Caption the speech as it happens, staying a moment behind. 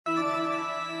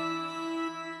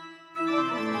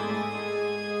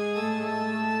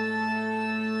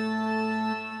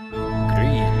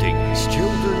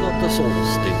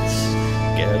solstice.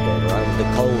 Gather round the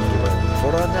cauldron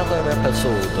for another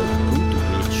episode of Good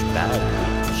Witch, Bad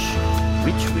Witch.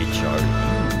 Which witch are you?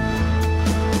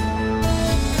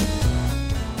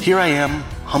 Here I am,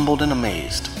 humbled and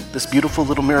amazed. This beautiful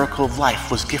little miracle of life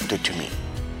was gifted to me.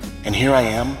 And here I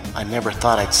am, I never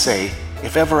thought I'd say,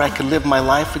 if ever I could live my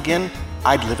life again,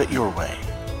 I'd live it your way.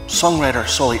 Songwriter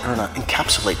Sully Erna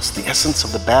encapsulates the essence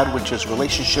of the Bad Witch's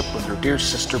relationship with her dear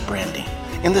sister Brandi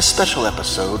in this special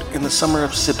episode in the Summer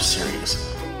of Sibs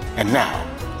series. And now,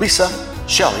 Lysa,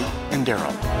 Shelley, and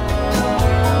Darryl.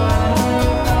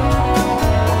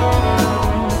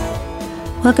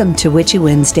 Welcome to Witchy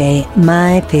Wednesday,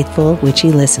 my faithful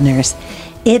witchy listeners.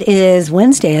 It is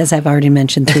Wednesday, as I've already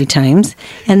mentioned 3 times,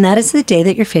 and that is the day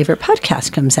that your favorite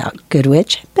podcast comes out, Good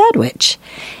Witch, Bad Witch.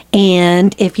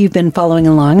 And if you've been following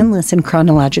along and listened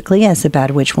chronologically, as the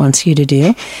Bad Witch wants you to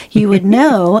do, you would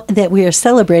know that we are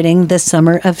celebrating the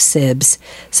Summer of Sibs.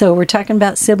 So we're talking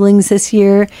about siblings this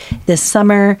year, this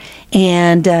summer,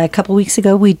 and a couple weeks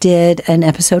ago we did an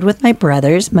episode with my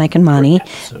brothers, Mike and Monty,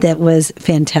 that was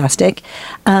fantastic.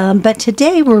 But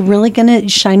today we're really going to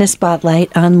shine a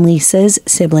spotlight on Lysa's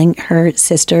sibling, her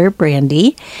sister,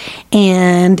 Brandi.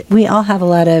 And we all have a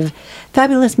lot of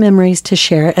fabulous memories to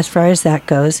share as far as that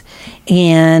goes.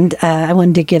 And I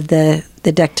wanted to give the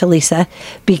deck to Lysa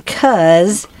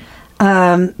because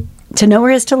to know her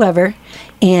is to love her.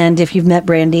 And if you've met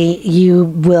Brandi, you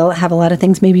will have a lot of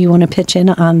things. Maybe you want to pitch in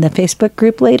on the Facebook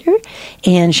group later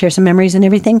and share some memories and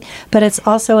everything. But it's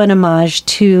also an homage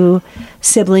to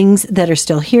siblings that are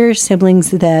still here,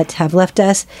 siblings that have left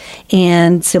us,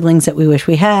 and siblings that we wish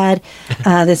we had.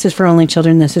 This is for only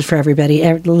children. This is for everybody.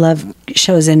 Love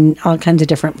shows in all kinds of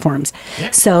different forms.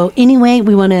 So anyway,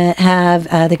 we want to have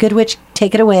the Good Witch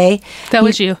take it away. That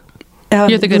was you.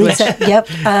 You're the Good Lysa, Witch. Yep.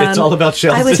 It's all about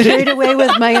Shelley. I was carried away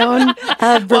with my own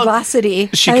verbosity.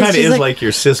 She kind of is like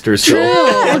your sister. So.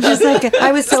 I'm just like,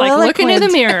 I was so like eloquent. looking in the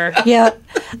mirror. Yep.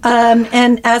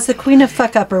 And as the queen of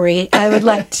fuck-uppery, I would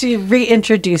like to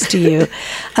reintroduce to you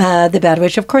the Bad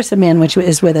Witch. Of course, the Man Witch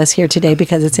is with us here today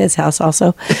because it's his house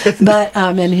also, but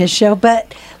in his show.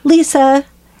 But Lysa,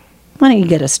 why don't you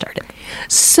get us started?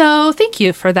 So thank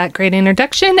you for that great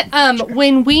introduction.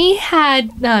 When we had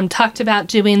talked about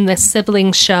doing this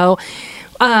sibling show,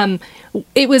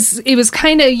 it was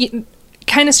kind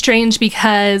of strange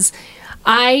because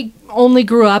I only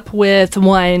grew up with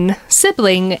one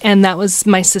sibling, and that was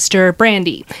my sister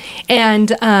Brandi.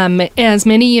 And as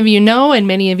many of you know, and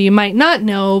many of you might not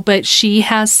know, but she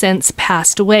has since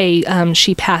passed away.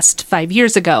 She passed 5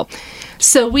 years ago.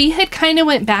 So we had kind of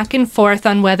went back and forth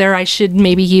on whether I should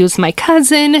maybe use my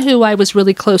cousin, who I was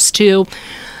really close to,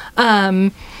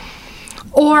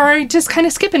 or just kind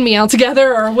of skipping me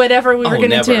altogether, or whatever we were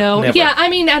going to do. Never. Yeah, I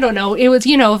mean, I don't know. It was,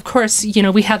 of course,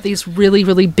 we have these really,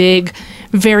 really big,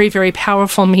 very, very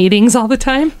powerful meetings all the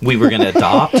time. We were going to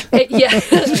adopt. Yeah,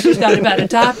 we thought about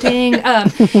adopting.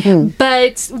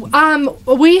 But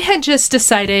we had just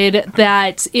decided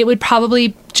that it would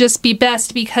probably just be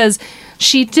best because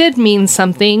she did mean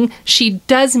something. She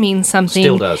does mean something.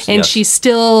 Still does, and yes. she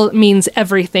still means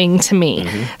everything to me.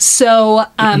 Mm-hmm. So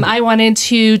I wanted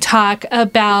to talk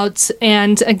about,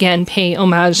 and again, pay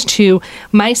homage to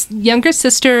my younger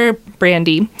sister,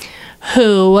 Brandi,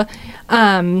 who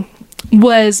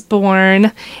was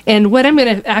born. And what I'm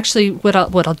going to actually, what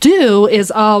I'll do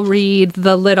is I'll read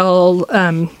the little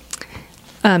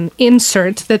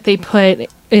insert that they put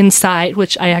inside,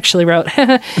 which I actually wrote.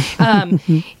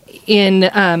 In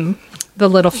the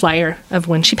little flyer of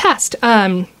when she passed.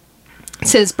 It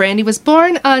says, Brandi was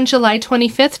born on July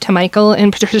 25th to Michael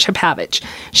and Patricia Pavich.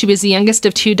 She was the youngest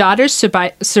of 2 daughters,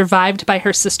 survived by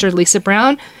her sister Lisa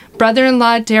Brown,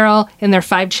 brother-in-law Darryl, and their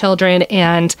 5 children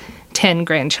and 10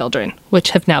 grandchildren,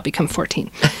 which have now become 14.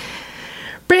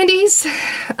 Brandi's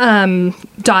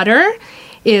daughter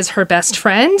is her best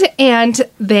friend, and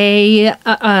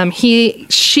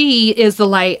she is the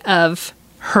light of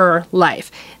her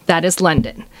life. That is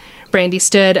London. Brandi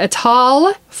stood a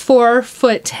tall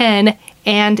 4'10"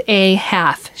 and a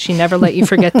half. She never let you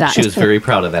forget that. She was very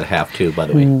proud of that half, too, by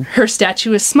the way. Her stature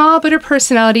was small, but her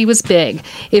personality was big.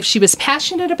 If she was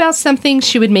passionate about something,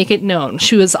 she would make it known.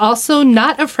 She was also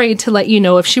not afraid to let you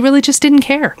know if she really just didn't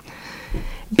care.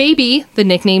 Baby, the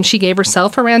nickname she gave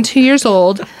herself around 2 years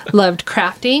old, loved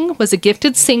crafting, was a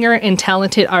gifted singer and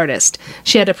talented artist.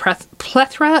 She had a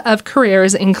plethora of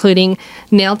careers, including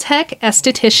nail tech,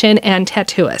 esthetician, and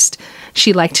tattooist.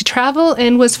 She liked to travel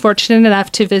and was fortunate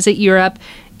enough to visit Europe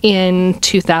in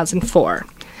 2004.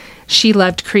 She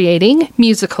loved creating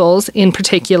musicals, in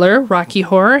particular Rocky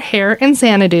Horror, Hair, and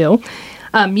Xanadu,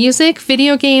 music,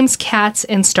 video games, cats,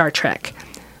 and Star Trek.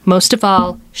 most of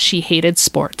all, she hated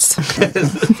sports.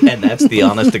 And that's the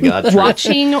honest to God truth.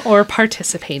 Watching or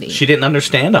participating. She didn't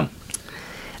understand them.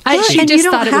 She and just you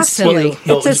don't thought it was have silly. to.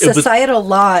 No, It's a it was- societal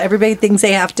law. Everybody thinks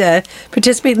they have to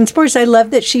participate in sports. I love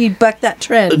that she bucked that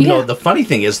trend. No, the funny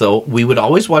thing is, though, we would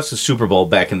always watch the Super Bowl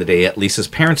back in the day at Lisa's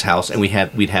parents' house, and we'd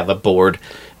have a board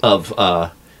of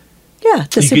Yeah,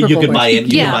 the Super you Bowl. could buy in.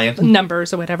 You could buy Yeah, in.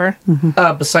 numbers or whatever.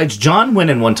 Besides John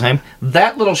winning one time,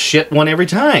 that little shit won every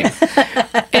time.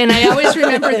 And I always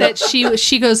remember that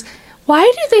she goes, why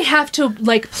do they have to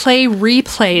play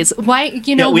replays? Why,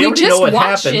 we we already just know what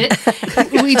watched it.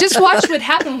 We just watched what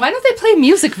happened. Why don't they play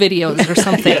music videos or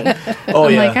something? Oh,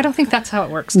 I'm yeah. like, I don't think that's how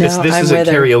it works. No. This I'm is a with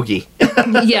her. karaoke.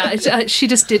 Yeah, she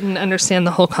just didn't understand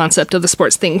the whole concept of the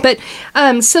sports thing. But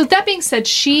so that being said,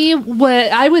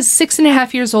 I was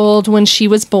 6.5 years old when she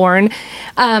was born.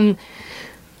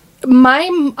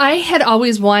 I had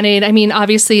always wanted,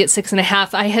 obviously at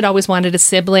 6.5, I had always wanted a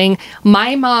sibling.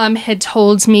 My mom had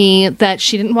told me that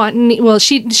she didn't want any, well,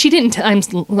 she didn't,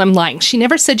 I'm lying. She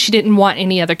never said she didn't want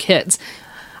any other kids.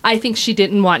 I think she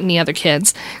didn't want any other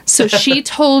kids. So she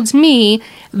told me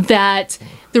that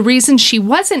the reason she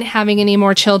wasn't having any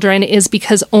more children is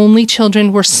because only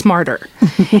children were smarter.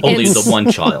 Only the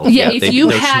one child. Yeah, if you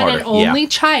they're had smarter. an only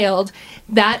child,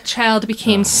 that child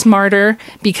became smarter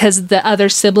because the other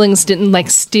siblings didn't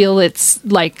steal its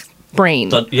brain.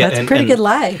 But, yeah, That's a pretty good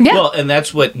lie. Yeah. Well, and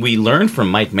that's what we learned from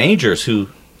Mike Majors, who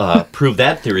proved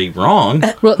that theory wrong,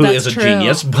 Well, who that's is a true.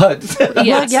 genius, but Well,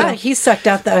 yeah, he sucked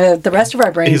out the rest of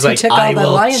our brains. he's He like, took all I the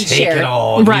will lion's take share. it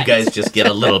all. Right. You guys just get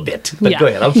a little bit. But Yeah. go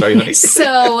ahead. I'm sorry, honey.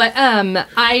 So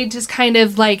I just kind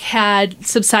of had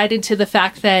subsided to the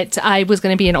fact that I was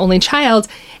going to be an only child.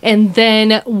 And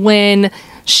then when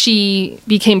she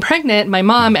became pregnant, my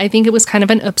mom, I think it was kind of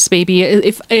an oops baby.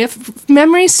 If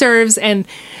memory serves, and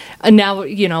now,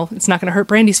 it's not going to hurt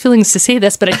Brandi's feelings to say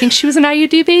this, but I think she was an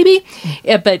IUD baby.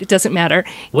 Yeah, but it doesn't matter.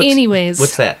 Anyways.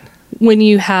 What's that? When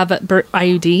you have a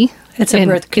IUD. It's a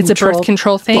birth It's a birth control.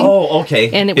 control thing. Oh,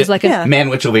 okay. And it was like Yeah. a... Man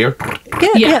witch over here.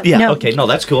 Yeah. Yeah, no. okay. No,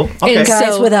 that's cool. Okay. And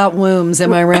Guys So- without wombs,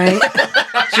 am I right?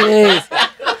 Jeez.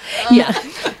 Yeah.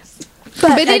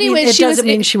 But, anyway, it she was- doesn't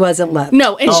mean she wasn't loved.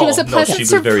 No, and she Oh, was a no, pleasant she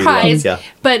was very surprise. loved, yeah.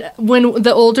 But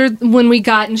when we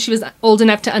got and she was old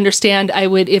enough to understand,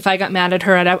 if I got mad at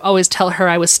her, I'd always tell her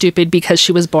I was stupid because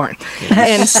she was born.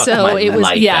 And sucked so my it was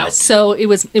life out. so it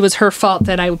was her fault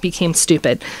that I became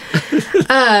stupid.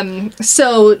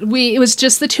 So it was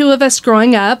just the two of us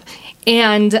growing up,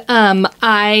 and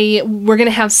we're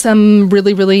gonna have some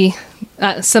really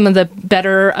some of the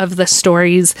better of the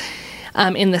stories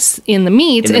in the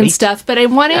meat In the and meat. stuff, but I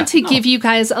wanted Yeah, to no. give you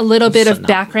guys a little bit of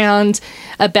background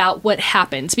about what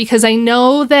happened, because I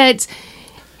know that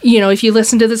if you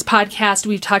listen to this podcast,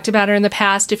 we've talked about her in the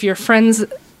past. If you're friends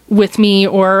with me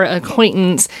or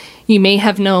acquaintance, you may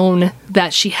have known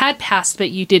that she had passed, but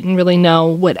you didn't really know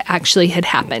what actually had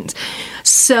happened.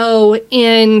 So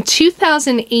in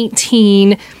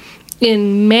 2018,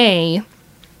 in May,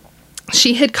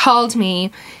 she had called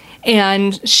me,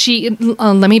 and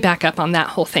let me back up on that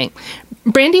whole thing.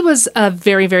 Brandi was a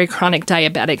very, very chronic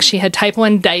diabetic. She had type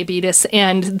 1 diabetes,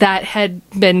 and that had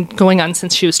been going on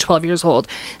since she was 12 years old.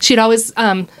 She'd always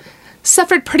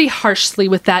suffered pretty harshly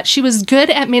with that. She was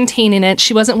good at maintaining it.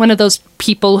 She wasn't one of those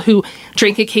people who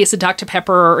drank a case of Dr.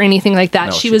 Pepper or anything like that.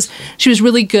 No, she was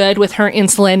really good with her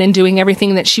insulin and doing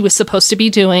everything that she was supposed to be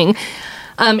doing.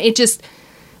 It just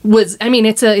was,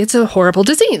 it's a horrible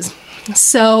disease.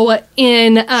 So she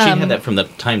had that from the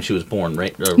time she was born,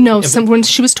 right? Or- no, when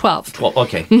she was 12. Well,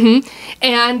 okay.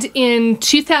 And in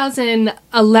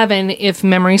 2011, if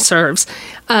memory serves,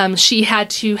 she had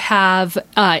to have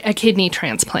a kidney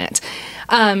transplant.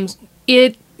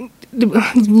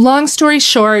 Long story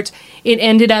short, it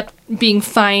ended up being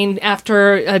fine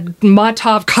after a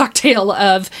Molotov cocktail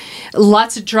of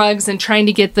lots of drugs and trying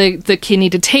to get the kidney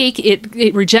to take.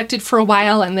 It rejected for a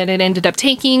while, and then it ended up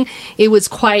taking. It was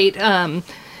quite a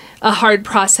hard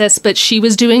process, but she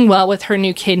was doing well with her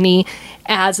new kidney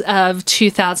as of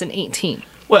 2018.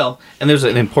 Well, and there's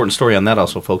an important story on that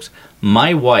also, folks.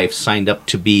 My wife signed up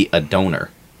to be a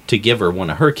donor to give her one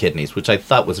of her kidneys, which I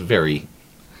thought was very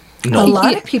A noble.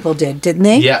 lot of people did, didn't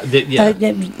they? Yeah, yeah.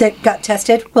 That got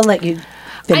tested. We'll let you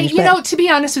finish. To be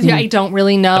honest with you, I don't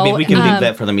really know. I mean, we can leave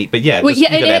that for the meat, but yeah, Well, just,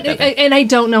 yeah, you gotta add that in. and I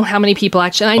don't know how many people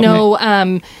actually. I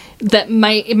know that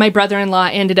my brother-in-law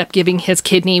ended up giving his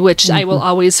kidney, which I will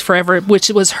always forever, which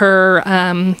was her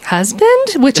husband,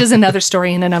 which is another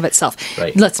story in and of itself.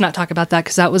 Right. Let's not talk about that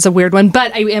because that was a weird one.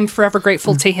 But I am forever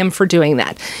grateful to him for doing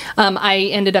that. I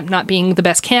ended up not being the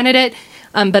best candidate.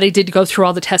 But I did go through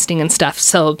all the testing and stuff.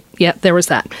 So, yeah, there was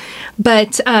that.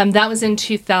 But that was in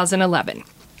 2011.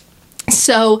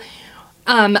 So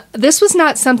this was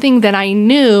not something that I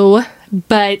knew,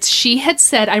 but she had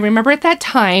said, I remember at that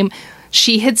time,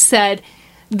 she had said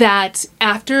that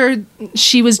after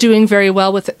she was doing very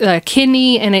well with a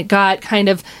kidney and it got kind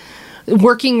of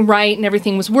working right and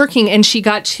everything was working and she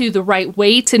got to the right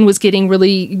weight and was getting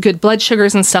really good blood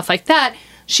sugars and stuff like that,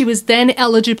 she was then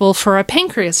eligible for a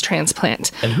pancreas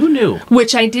transplant. And who knew?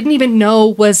 Which I didn't even know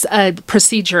was a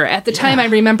procedure. At the time, I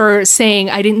remember saying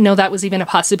I didn't know that was even a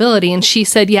possibility. And she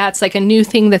said, yeah, it's like a new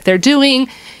thing that they're doing.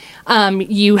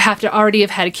 You have to already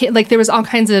have had a kid. Like there was all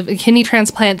kinds of kidney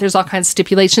transplant. There's all kinds of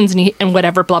stipulations and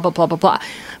whatever, blah, blah, blah, blah, blah.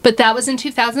 But that was in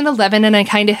 2011. And I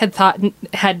kind of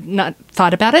had not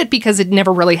thought about it because it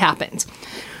never really happened.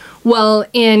 Well,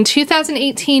 in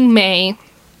 2018, May,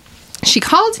 she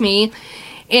called me.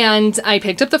 And I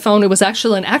picked up the phone. It was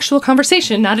actually an actual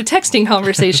conversation, not a texting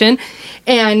conversation.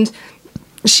 And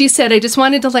she said, I just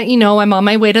wanted to let you know I'm on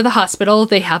my way to the hospital.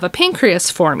 They have a pancreas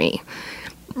for me.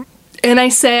 And I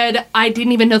said, I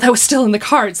didn't even know that was still in the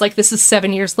cards. Like, this is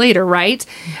 7 years later, right?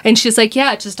 And she's like,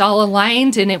 yeah, it just all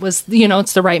aligned. And it was,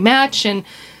 it's the right match. And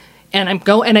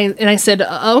I said,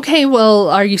 okay, well,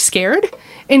 are you scared?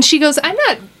 And she goes,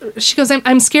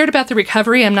 I'm scared about the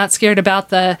recovery. I'm not scared about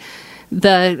the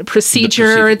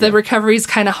procedure. The recovery's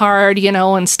kind of hard,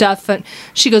 and stuff. And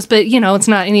she goes, but, it's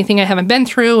not anything I haven't been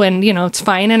through and, it's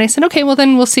fine. And I said, okay, well,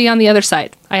 then we'll see you on the other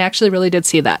side. I actually really did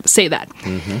say that.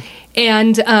 Mm-hmm.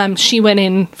 And she went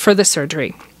in for the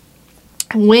surgery.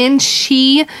 When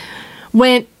she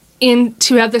went in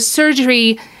to have the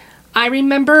surgery, I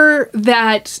remember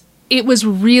that it was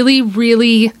really,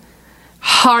 really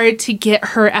hard to get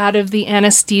her out of the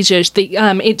anesthesia.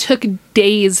 It took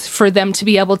days for them to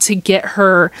be able to get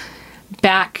her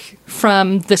back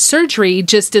from the surgery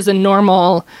just as a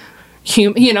normal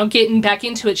human, getting back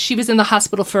into it. She was in the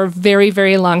hospital for a very,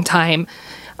 very long time.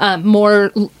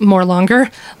 Longer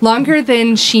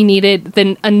than she needed,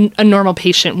 than a normal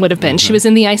patient would have been. Mm-hmm. She was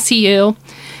in the ICU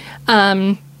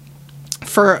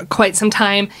for quite some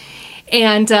time.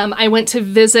 And I went to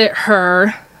visit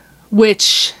her,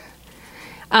 which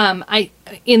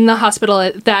in the hospital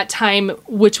at that time,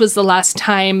 which was the last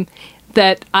time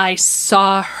that I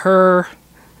saw her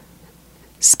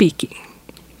speaking.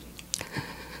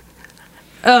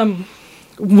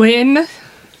 When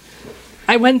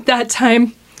I went that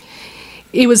time,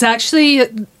 it was actually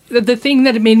the thing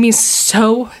that made me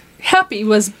so happy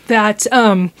was that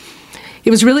it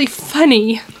was really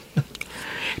funny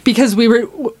because we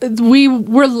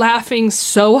were laughing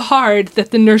so hard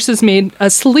that the nurses made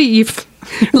us leave.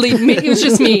 It was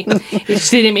just me. They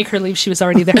didn't make her leave. She was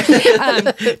already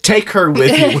there. Take her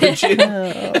with you, would you?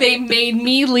 They made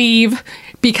me leave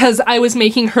because I was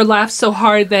making her laugh so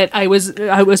hard that I was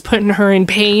putting her in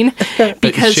pain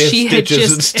because she had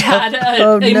just had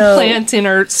an implant in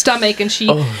her stomach and she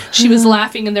was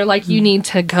laughing and they're like, you need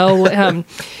to go.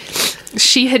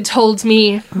 She had told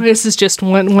me, this is just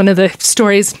one of the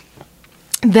stories,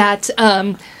 that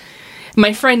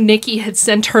my friend Nikki had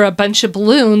sent her a bunch of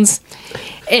balloons,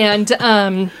 and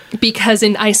because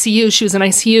in ICU, she was in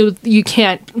ICU, you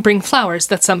can't bring flowers.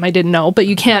 That's something I didn't know, but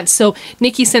you can't. So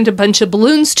Nikki sent a bunch of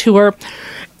balloons to her,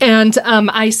 and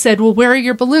I said, well, where are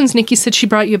your balloons? Nikki said she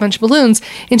brought you a bunch of balloons,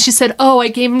 and she said, oh, I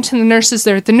gave them to the nurses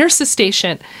there at the nurses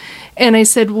station. And I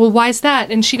said, well, why's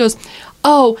that? And she goes,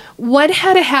 oh, one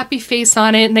had a happy face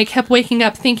on it, and I kept waking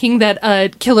up thinking that a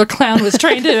killer clown was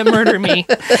trying to murder me.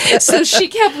 So she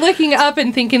kept looking up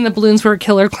and thinking the balloons were a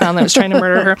killer clown that was trying to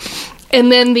murder her.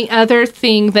 And then the other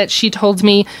thing that she told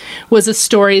me was a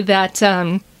story that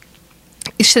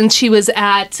since she was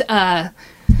at...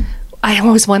 I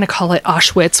always want to call it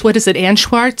Auschwitz. What is it?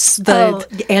 Anschutz?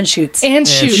 Anschutz.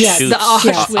 Anschutz. Yes. The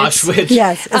Auschwitz.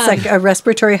 Yes. It's like a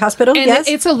respiratory hospital. And yes.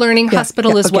 It's a learning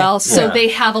hospital as well. So they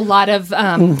have a lot of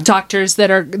doctors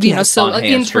that are,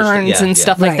 interns and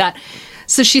stuff like that.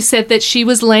 So she said that she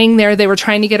was laying there. They were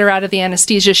trying to get her out of the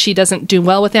anesthesia. She doesn't do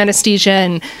well with anesthesia.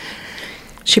 And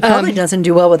she probably doesn't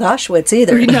do well with Auschwitz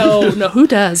either. No, who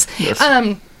does? Yes.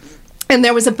 And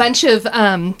there was a bunch of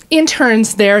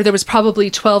interns there. There was probably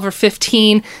 12 or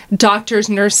 15 doctors,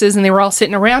 nurses, and they were all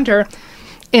sitting around her.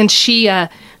 And she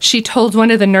told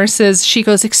one of the nurses, she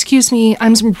goes, excuse me,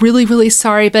 I'm really, really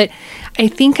sorry, but I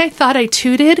think I thought I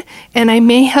tooted, and I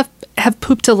may have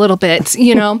pooped a little bit,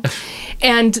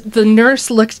 And the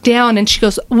nurse looked down, and she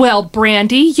goes, well,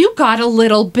 Brandi, you got a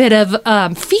little bit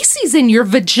of feces in your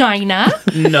vagina.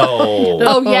 No.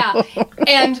 Oh, yeah.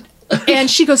 And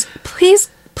she goes, please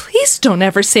please don't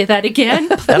ever say that again.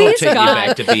 Please, That'll take God. you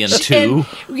back to being 2.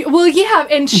 Well, yeah,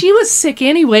 and she was sick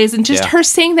anyways, and just Yeah. her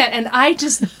saying that, and I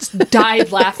just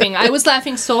died laughing. I was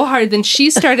laughing so hard, then she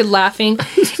started laughing,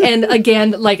 and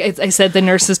again, like I said, the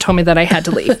nurses told me that I had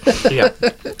to leave. Yeah.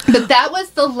 But that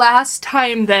was the last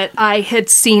time that I had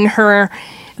seen her,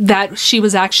 that she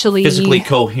was actually Physically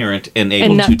coherent and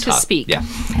able enough to to talk. speak. Yeah.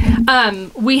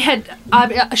 We had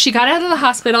she got out of the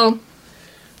hospital.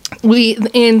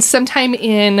 Sometime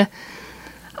in,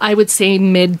 I would say,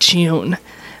 mid-June.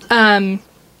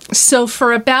 So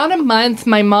for about a month,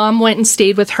 my mom went and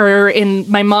stayed with her, and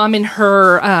my mom and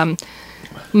her,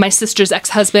 my sister's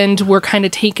ex-husband were kind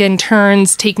of taking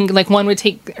turns, like one would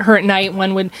take her at night,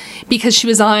 one would, because she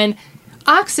was on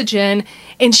oxygen,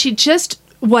 and she just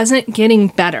wasn't getting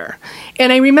better.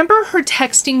 And I remember her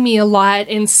texting me a lot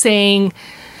and saying,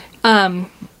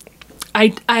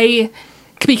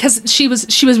 because she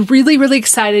was really, really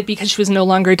excited because she was no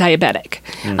longer diabetic.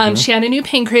 She had a new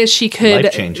pancreas. She could,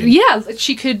 Life-changing. yeah,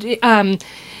 she could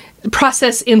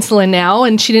process insulin now,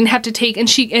 and she didn't have to take.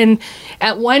 And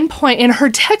at one point, and her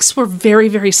texts were very,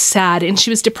 very sad, and she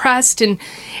was depressed. And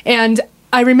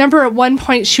I remember at one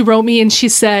point she wrote me and she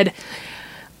said,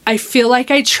 "I feel like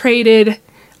I traded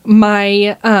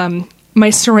my my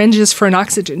syringes for an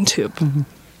oxygen tube."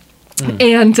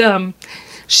 And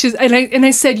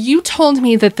I said, "You told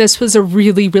me that this was a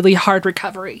really, really hard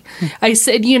recovery." I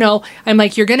said, I'm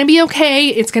like, "You're going to be okay.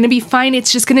 It's going to be fine.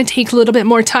 It's just going to take a little bit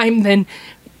more time than,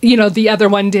 the other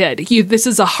one did. This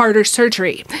is a harder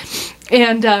surgery."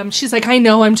 And she's like, "I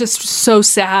know. I'm just so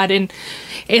sad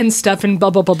and stuff and blah,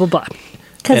 blah, blah, blah, blah."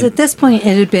 Because at this point,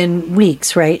 it had been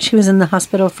weeks, right? She was in the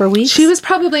hospital for weeks? She was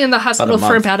probably in the hospital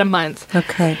for about a month.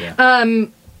 Okay. Yeah.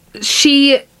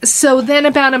 So then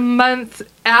about a month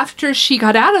after she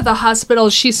got out of the hospital,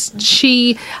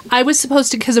 I was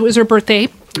supposed to, because it was her birthday,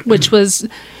 which was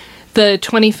the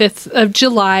 25th of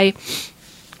July,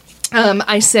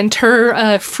 I sent her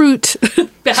a fruit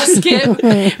basket.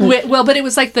 But it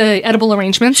was like the edible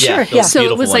arrangements. Yeah, Sure, yeah. So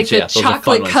it was like the Those are fun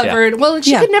chocolate ones, covered. Well, and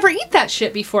she Yeah. could never eat that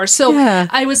shit before. So Yeah.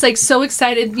 I was like so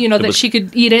excited, that was she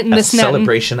could eat it and A this and that.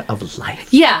 celebration of life.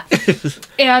 Yeah.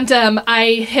 And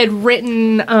I had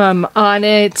written on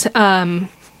it,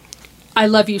 "I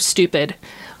love you, stupid,"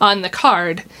 on the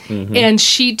card. And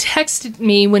she texted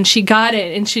me when she got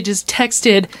it, and she just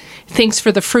texted, "Thanks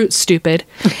for the fruit, stupid."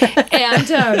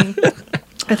 And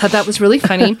I thought that was really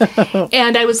funny.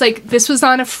 And I was like, this was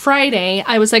on a Friday.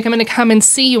 I was like, "I'm going to come and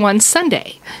see you on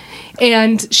Sunday."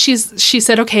 And she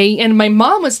said, "Okay." And my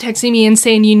mom was texting me and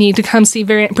saying, "You need to come see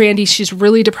Brandi. She's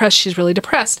really depressed. She's really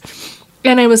depressed."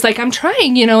 And I was like, "I'm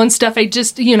trying, and stuff. I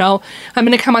just, I'm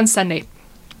going to come on Sunday."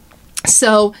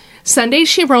 So Sunday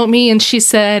she wrote me and she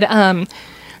said,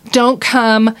 "Don't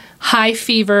come, high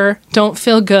fever, don't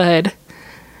feel good.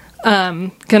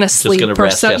 Gonna sleep gonna or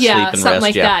rest, something." sleep Yeah, and something rest,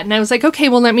 like yeah. that. And I was like, "Okay,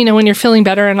 well, let me know when you're feeling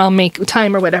better and I'll make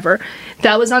time or whatever."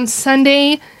 That was on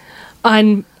Sunday.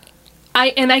 I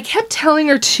kept telling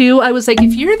her too, I was like,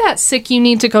 "If you're that sick, you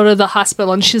need to go to the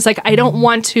hospital." And she's like, "I don't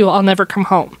want to. I'll never come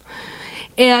home."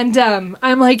 And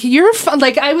I'm like,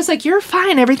 I was like, "You're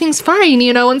fine. Everything's fine,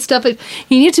 and stuff. You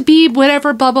need to be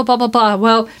whatever, blah, blah, blah, blah, blah."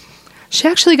 Well, she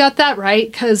actually got that right,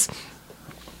 because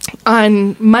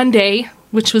on Monday,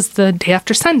 which was the day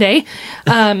after Sunday,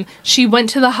 she went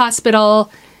to the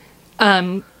hospital.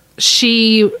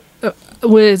 She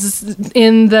was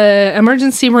in the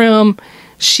emergency room.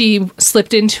 She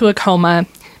slipped into a coma,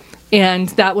 and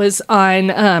that was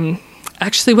on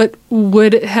actually what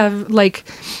would have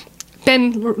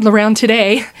been around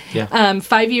today, Yeah.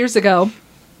 5 years ago.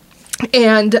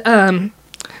 And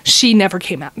she never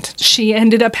came out. She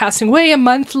ended up passing away a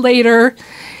month later,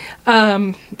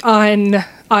 on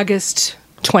August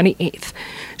 28th.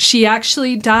 She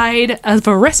actually died of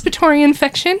a respiratory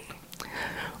infection.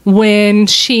 When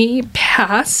she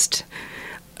passed,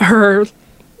 her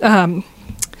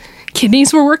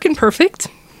kidneys were working perfect.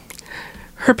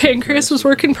 Her pancreas was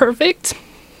working perfect.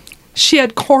 She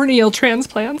had corneal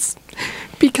transplants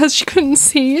because she couldn't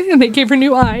see, and they gave her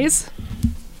new eyes.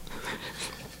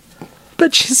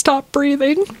 But she stopped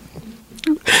breathing,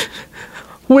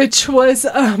 which was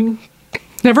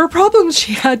never a problem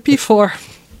she had before,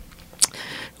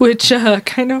 which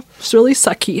kind of was really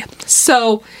sucky.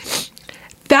 So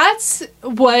that's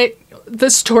what the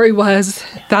story was.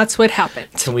 That's what happened.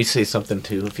 Can we say something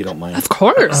too, if you don't mind? Of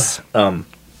course.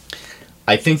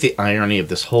 I think the irony of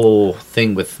this whole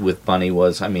thing with Bunny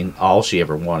was, all she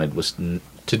ever wanted was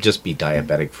to just be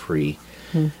diabetic free.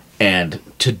 And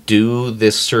to do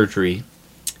this surgery,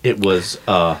 it was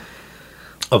a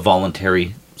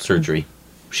voluntary surgery.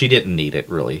 She didn't need it,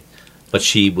 really. But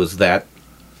she was that,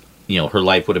 her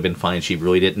life would have been fine. She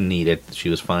really didn't need it. She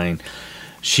was fine.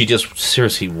 She just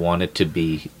seriously wanted to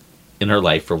be, in her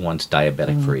life for once,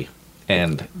 diabetic free.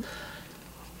 And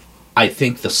I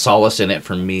think the solace in it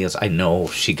for me is I know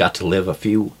she got to live a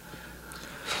few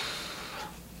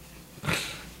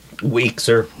weeks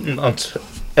or months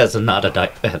as not a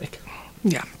diabetic.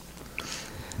 Yeah.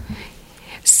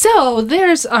 So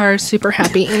there's our super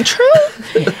happy intro.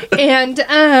 And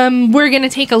we're going to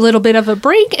take a little bit of a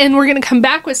break, and we're going to come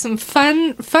back with some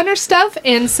funner stuff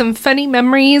and some funny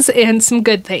memories and some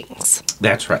good things.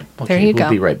 That's right. Okay, there you go.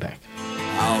 We'll be right back.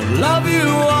 I'll love you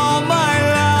all my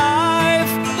life.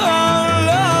 I'll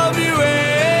love you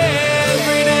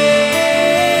every day.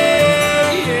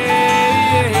 Yeah.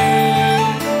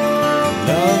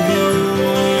 Love you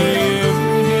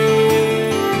every day.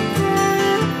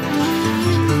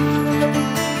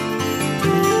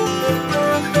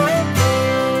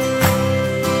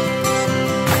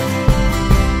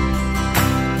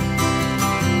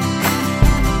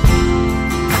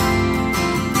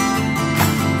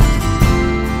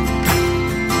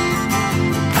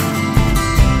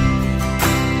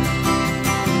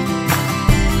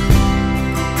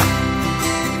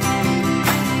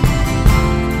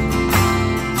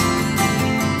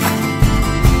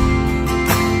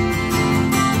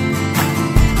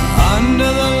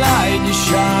 Under the light you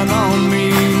shine on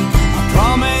me, I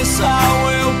promise I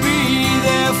will be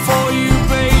there for you,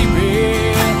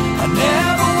 baby. I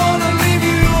never wanna leave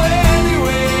you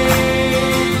anyway.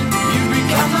 You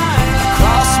become my life.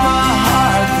 Cross my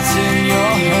heart that's in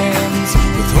your hands,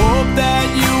 with hope that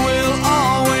you will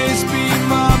always be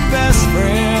my best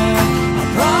friend. I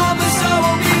promise I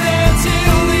will be there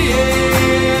till the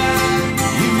end.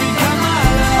 You become my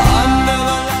life. Under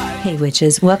the light. Hey,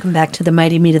 witches, welcome back to the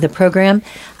Mighty Meat of the program.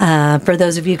 For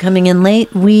those of you coming in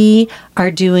late, we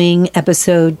are doing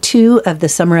episode 2 of the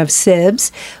Summer of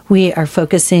Sibs. We are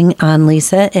focusing on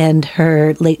Lysa and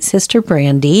her late sister,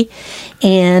 Brandi.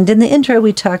 And in the intro,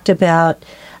 we talked about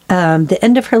the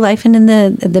end of her life, and in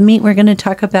the meat, we're going to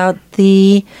talk about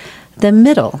the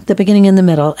middle, the beginning and the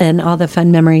middle, and all the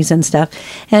fun memories and stuff.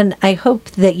 And I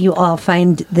hope that you all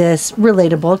find this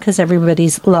relatable, because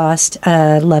everybody's lost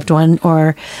a loved one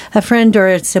or a friend or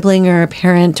a sibling or a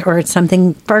parent or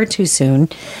something far too soon.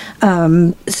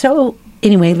 So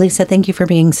anyway, Lysa, thank you for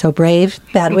being so brave,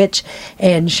 Bad Witch,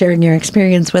 and sharing your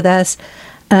experience with us.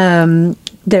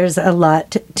 There's a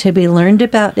lot to be learned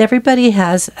about. Everybody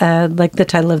has, like the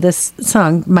title of this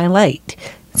song, My Light.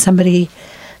 Somebody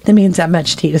that means that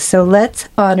much to you. So let's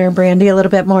honor Brandi a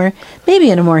little bit more, maybe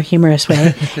in a more humorous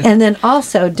way. And then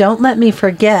also, don't let me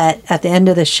forget at the end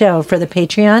of the show for the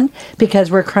Patreon, because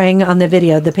we're crying on the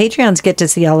video. The Patreons get to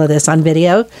see all of this on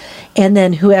video. And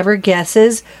then whoever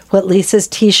guesses what Lysa's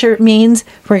t-shirt means,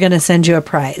 we're going to send you a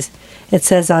prize. It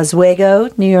says Oswego,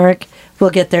 New York.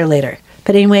 We'll get there later.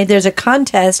 But anyway, there's a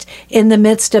contest in the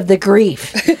midst of the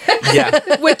grief.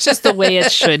 Yeah. Which is the way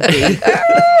it should be.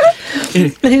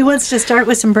 Who wants to start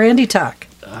with some Brandi talk?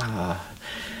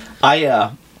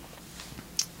 I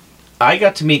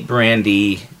got to meet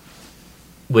Brandi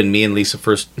when me and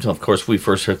Lysa we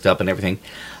first hooked up and everything.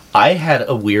 I had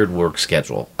a weird work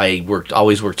schedule. I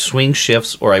always worked swing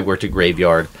shifts, or I worked a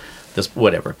graveyard,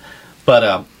 whatever.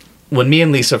 But when me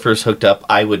and Lysa first hooked up,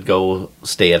 I would go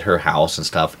stay at her house and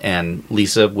stuff, and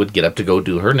Lysa would get up to go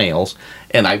do her nails,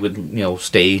 and I would,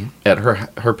 stay at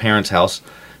her parents' house,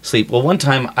 sleep. Well, one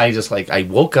time I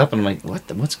woke up and I'm like,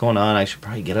 what's going on? I should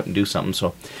probably get up and do something.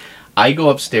 So I go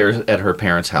upstairs at her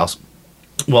parents' house.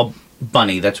 Well,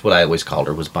 Bunny, that's what I always called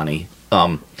her, was Bunny.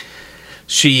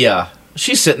 She's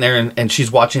sitting there and she's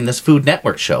watching this Food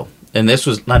Network show. And this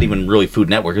was not even really Food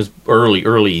Network. It was early,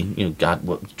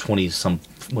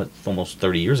 almost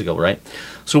 30 years ago, right?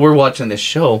 So we're watching this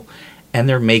show, and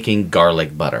they're making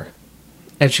garlic butter.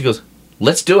 And she goes,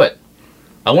 let's do it.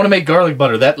 I want to make garlic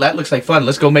butter. That looks like fun.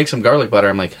 Let's go make some garlic butter.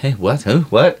 I'm like, hey, what? Who?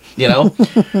 What?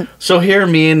 So here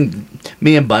me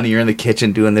and Bunny are in the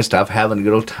kitchen doing this stuff, having a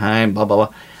good old time, blah, blah,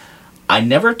 blah. I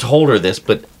never told her this,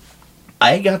 but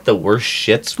I got the worst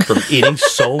shits from eating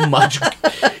so much.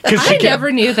 I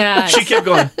never knew that. She kept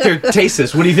going, here, taste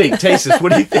this. What do you think? Taste this.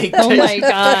 What do you think? Oh, my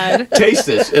God. Taste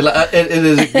this.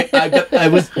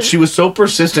 She was so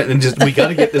persistent and just, we got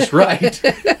to get this right.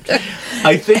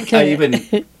 I think I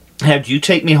even had you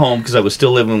take me home, because I was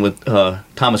still living with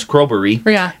Thomas Crowbury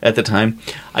at the time.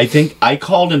 I think I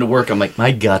called into work. I'm like,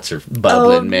 my guts are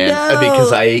bubbling, man,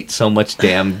 because I ate so much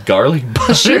damn garlic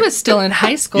butter. She was still in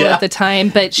high school at the time,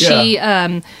 but she,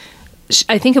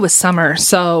 I think it was summer,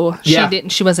 so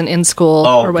she wasn't in school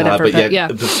or whatever. But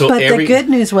the good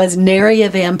news was nary a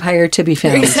vampire to be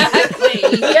found.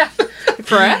 Exactly. Yeah.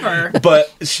 forever.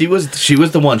 But she was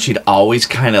the one. She'd always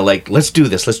kind of like, let's do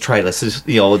this. Let's try this. Let's just,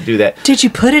 do that. Did you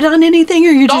put it on anything,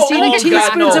 or you just eating God,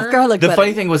 teaspoons of garlic The butter?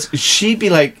 funny thing was, she'd be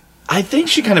like, I think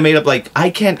she kind of made up like, I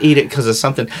can't eat it because of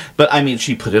something. But I mean,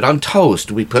 she put it on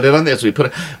toast. We put it on this.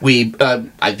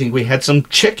 I think we had some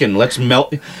chicken. Let's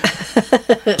melt.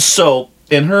 So,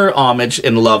 in her homage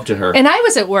and love to her. And I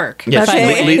was at work. Yes, by the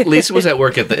way. Lysa was at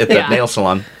work at the nail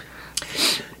salon.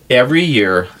 Every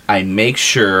year, I make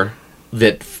sure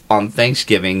that on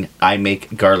Thanksgiving, I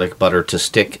make garlic butter to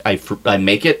stick. I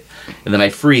make it, and then I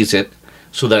freeze it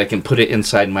so that I can put it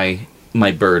inside my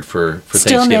bird for Still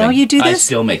Thanksgiving. now you do this? I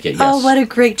still make it, yes. Oh, what a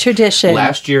great tradition.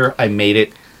 Last year, I made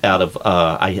it out of,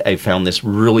 I found this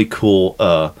really cool,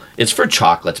 it's for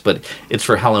chocolates, but it's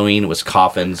for Halloween. It was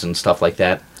coffins and stuff like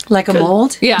that. Like a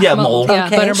mold? Yeah, mold. Yeah,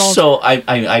 Okay. butter mold. So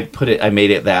I made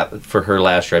it that for her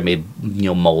last year. I made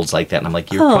molds like that, and I'm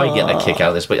like, you're probably getting a kick out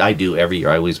of this, but I do every year.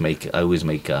 I always make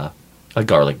a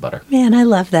garlic butter. Man, I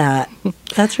love that.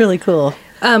 That's really cool.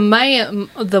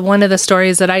 The one of the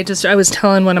stories that I was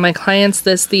telling one of my clients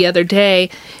this the other day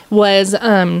was, it's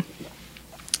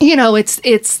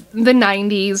the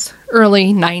 90s,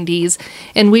 early 90s,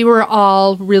 and we were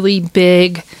all really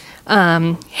big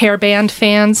hair band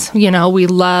fans. We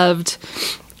loved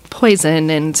Poison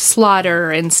and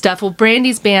Slaughter and stuff. Well,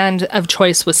 Brandi's band of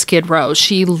choice was Skid Row.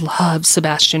 She loved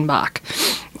Sebastian Bach.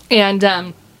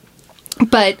 And,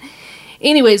 but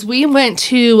anyways, we went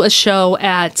to a show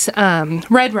at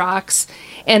Red Rocks,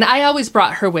 and I always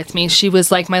brought her with me. She was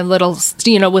like my little,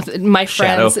 with my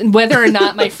friends. Shadow. And whether or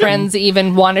not my friends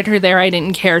even wanted her there, I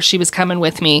didn't care. She was coming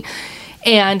with me.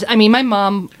 And, I mean,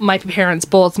 my parents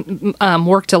both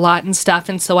worked a lot and stuff,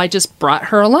 and so I just brought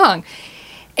her along.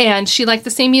 And she liked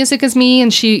the same music as me,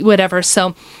 and she, whatever,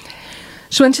 so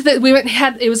she went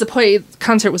to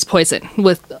concert was Poison,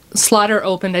 with Slaughter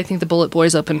opened, I think the Bullet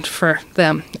Boys opened for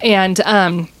them.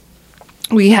 And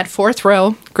we had fourth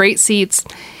row, great seats.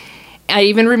 I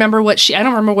even remember I don't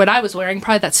remember what I was wearing,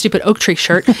 probably that stupid oak tree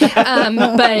shirt. But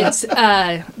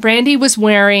Brandi was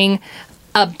wearing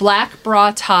a black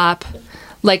bra top,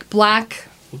 like black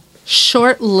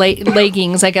short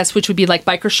leggings, I guess, which would be like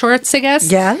biker shorts, I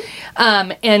guess. Yeah.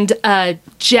 And a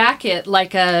jacket,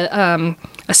 like a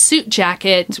suit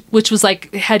jacket, which was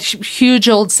like, had huge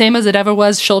old, same as it ever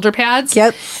was, shoulder pads.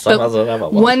 Yep.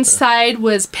 But one side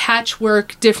was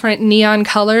patchwork, different neon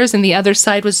colors, and the other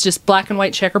side was just black and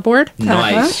white checkerboard.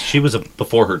 Nice. She was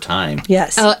before her time.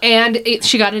 Yes.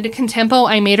 She got into Contempo.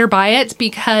 I made her buy it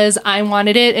because I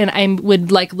wanted it, and I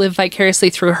would like live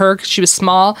vicariously through her because she was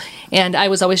small, and I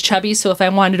was always chubby, so if I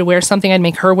wanted to wear something, I'd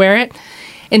make her wear it.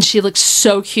 And she looked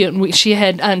so cute. And she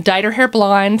had dyed her hair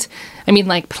blonde. I mean,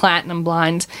 like platinum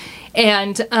blonde.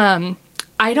 And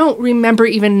I don't remember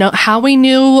even how we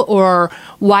knew or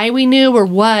why we knew or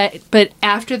what. But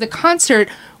after the concert,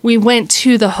 we went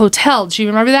to the hotel. Do you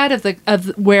remember that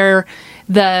of where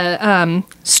the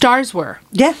stars were?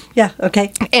 Yeah.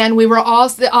 Okay. And we were all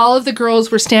of the girls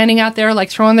were standing out there like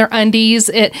throwing their undies,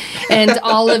 and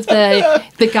all of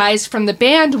the guys from the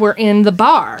band were in the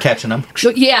bar Catching them.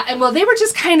 Yeah, and well, they were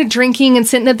just kind of drinking and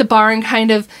sitting at the bar and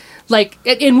kind of like,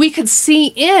 and we could see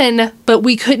in, but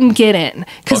we couldn't get in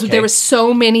because there were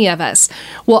so many of us.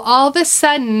 Well, all of a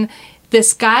sudden,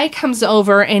 this guy comes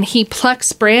over and he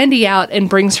plucks Brandi out and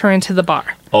brings her into the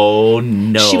bar. Oh,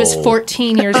 no. She was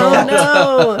 14 years old.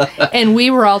 Oh, no. And we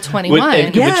were all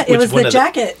 21. It was the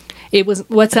jacket. It was,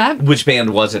 what's that? Which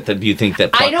band was it that you think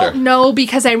that plucked I don't her? know,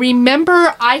 because I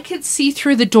remember I could see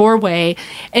through the doorway,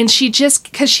 and she just,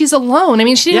 because she's alone. I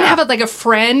mean, she didn't have a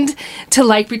friend to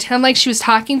like pretend like she was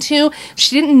talking to.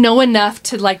 She didn't know enough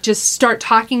to like just start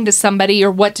talking to somebody or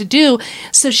what to do.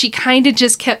 So she kind of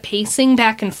just kept pacing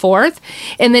back and forth.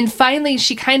 And then finally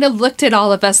she kind of looked at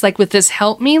all of us like with this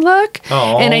help me look.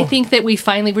 Aww. And I think that we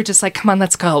finally were just like, come on,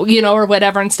 let's go, or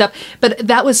whatever and stuff. But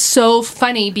that was so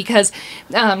funny because,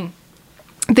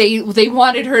 They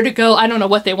wanted her to go. I don't know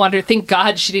what they wanted her. Thank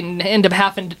God she didn't end up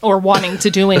having or wanting to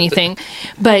do anything.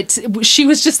 But she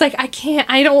was just like, I can't.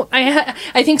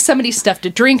 I think somebody stuffed a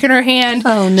drink in her hand.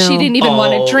 Oh no! She didn't even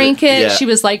want to drink it. Yeah. She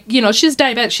was like, she's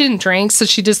diabetic. She didn't drink, so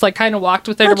she just like kind of walked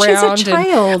with it But around. she's a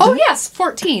child. Oh yes,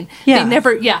 14. Yeah. They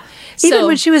never. Yeah. Even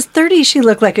when she was 30, she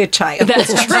looked like a child.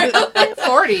 That's true.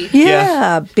 40.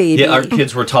 Yeah, baby. Yeah, our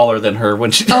kids were taller than her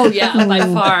when she. Oh yeah, by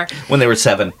far. When they were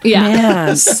 7. Yeah.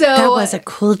 Man, So that was a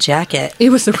cool jacket. It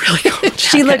was a really cool jacket.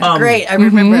 She looked great. I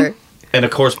remember. And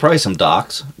of course, probably some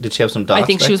Docs. Did she have some Docs? I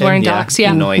think back she was then? wearing Docs,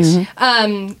 yeah. Nice.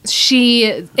 And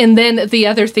then the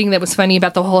other thing that was funny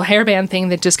about the whole hairband thing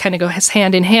that just kind of goes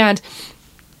hand in hand,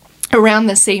 around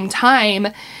the same time,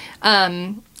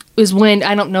 was when,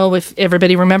 I don't know if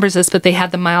everybody remembers this, but they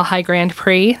had the Mile High Grand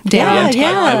Prix down.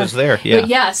 I was there. Yeah. But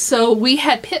yeah, so we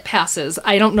had pit passes.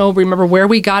 I don't remember where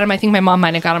we got them. I think my mom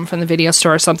might have got them from the video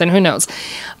store or something. Who knows?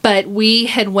 But we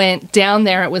had went down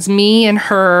there. It was me and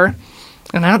her.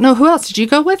 And I don't know who else. Did you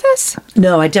go with us?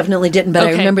 No, I definitely didn't, but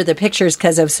Okay. I remember the pictures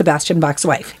because of Sebastian Bach's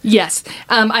wife. Yes.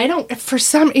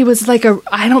 It was like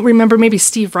I don't remember, maybe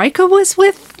Steve Reika was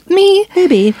with me?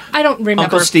 Maybe. I don't remember.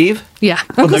 Uncle Steve? Yeah.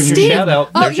 Oh, Uncle there's Steve. your shout out.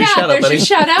 Oh, There's your yeah, shout out, there's buddy. your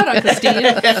shout out, Uncle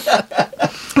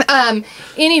Steve.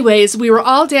 Anyways, we were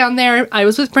all down there. I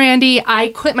was with Brandi. I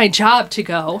quit my job to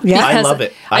go. Yeah. I because love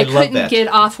it. I I love couldn't that. get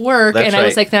off work, That's and I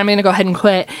was right. like, then I'm going to go ahead and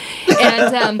quit.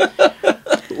 And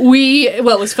it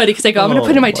was funny because I go, I'm going to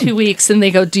put in my 2 weeks, and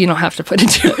they go, you don't have to put in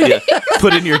 2 weeks. Yeah.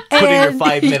 Put in your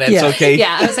 5 minutes, yeah. okay?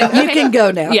 Yeah, I was like, You okay. can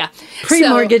go now. Yeah.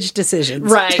 Pre-mortgage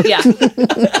decisions. Right, yeah.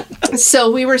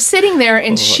 So we were sitting there,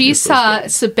 and she saw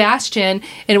Sebastian, and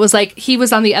it was like he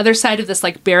was on the other side of this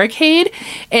like barricade,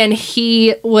 and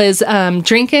he was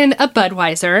drinking a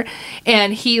Budweiser,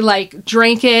 and he like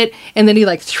drank it, and then he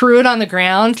like threw it on the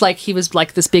ground like he was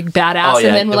like this big badass, Oh, yeah.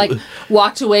 and then like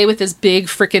walked away with his big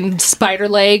freaking spider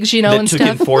legs, That and took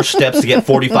stuff. in 4 steps to get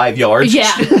 45 yards.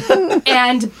 Yeah.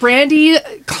 And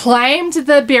Brandi climbed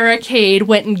the barricade,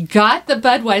 went and got the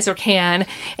Budweiser can,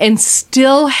 and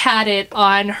still had it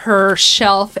on her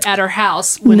shelf at her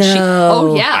house when she. No.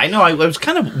 Oh yeah. I know. I was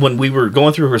kind of, when we were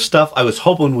going through her stuff, I was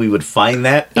hoping we would find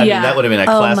that. I Yeah. mean, that would have been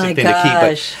a Oh, classic my thing to keep.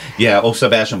 gosh. But yeah,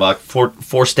 Sebastian Bach,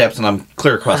 four steps, and I'm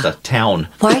clear across the town.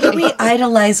 Why do we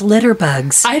idolize litter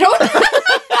bugs? I don't.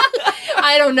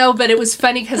 I don't know, but it was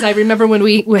funny because I remember when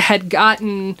we had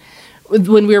gotten.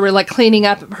 When we were like cleaning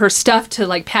up her stuff to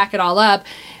like pack it all up,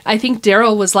 I think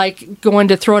Darryl was like going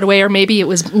to throw it away, or maybe it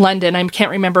was London. I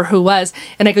can't remember who was.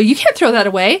 And I go, you can't throw that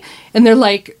away. And they're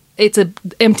like, it's a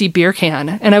empty beer can.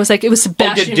 And I was like, it was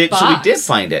Sebastian So we Bach's. did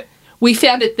find it. We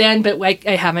found it then, but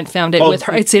I haven't found it Oh, with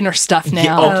her. It's in her stuff now.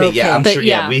 Yeah, okay, yeah, I'm Okay. sure.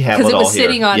 Yeah, we have it all because it was here.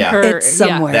 sitting on Yeah. her. It's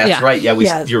somewhere. That's yeah. right. Yeah,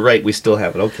 Yeah. you're right. We still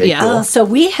have it. Okay, Yeah. cool. So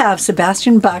we have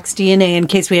Sebastian Bach's DNA in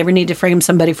case we ever need to frame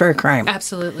somebody for a crime.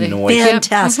 Absolutely. Noise.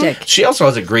 Fantastic. She also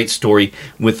has a great story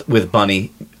with Bunny,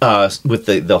 with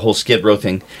the whole Skid Row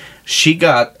thing. She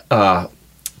got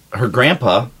her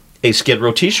grandpa a Skid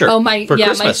Row T-shirt. Oh my! for Yeah,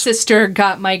 Christmas. my sister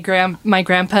got my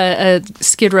grandpa a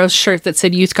Skid Row shirt that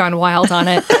said "Youth Gone Wild" on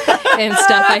it and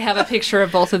stuff. I have a picture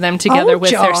of both of them together Oh,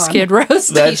 with their John. Skid Row That's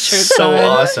T-shirts so on.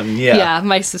 awesome. Yeah. Yeah,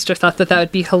 my sister thought that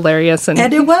would be hilarious, and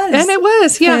And it was. and it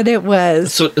was. Yeah, And it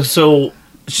was. So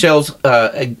Shell's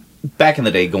back in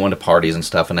the day going to parties and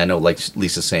stuff, and I know, like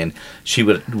Lisa's saying, she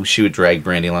would drag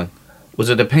Brandi along. Was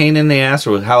it a pain in the ass,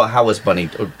 or how was Bunny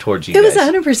towards you It was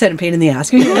guys? 100% a pain in the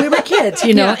ass. We were kids,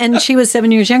 Yeah. and she was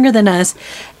 7 years younger than us.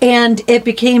 And it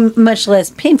became much less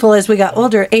painful as we got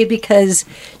older, because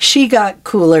she got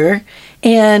cooler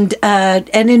and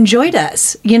enjoyed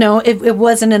us. It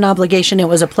wasn't an obligation, it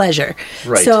was a pleasure.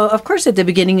 Right. So, of course, at the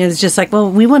beginning, it was just like, well,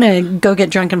 we want to go get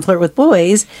drunk and flirt with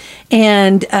boys.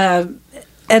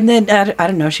 And then, I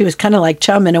don't know, she was kind of like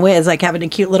chum in a way. It's like having a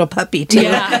cute little puppy, too.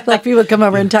 Yeah. Like people would come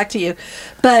over and talk to you.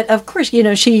 But, of course,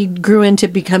 she grew into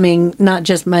becoming not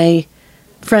just my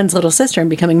friend's little sister and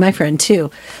becoming my friend,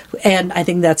 too. And I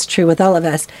think that's true with all of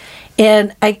us.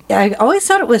 And I always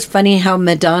thought it was funny how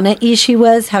Madonna-y she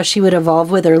was, how she would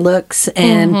evolve with her looks.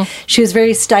 And she was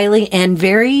very stylish and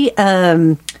very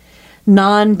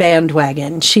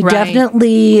non-bandwagon. She Right.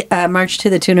 definitely marched to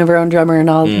the tune of her own drummer and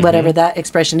all, whatever that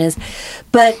expression is.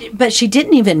 But she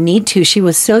didn't even need to. She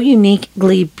was so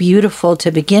uniquely beautiful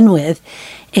to begin with.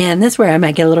 And this is where I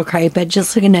might get a little cry, but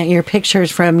just looking at your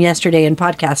pictures from yesterday in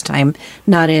podcast time,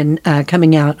 not in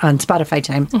coming out on Spotify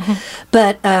time.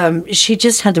 But she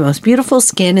just had the most beautiful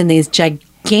skin and these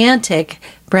gigantic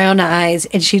brown eyes,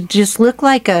 and she just looked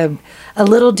like a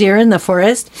little deer in the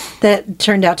forest that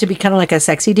turned out to be kind of like a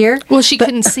sexy deer. Well, she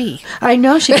couldn't see. I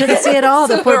know, she couldn't see at all.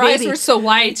 The So poor her eyes baby. were so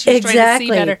wide. She was trying to see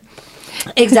better.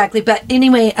 Exactly. But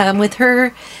anyway, with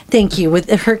her, thank you. With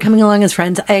her coming along as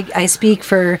friends, I speak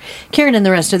for Karen and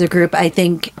the rest of the group, I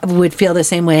think would feel the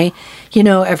same way.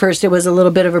 At first it was a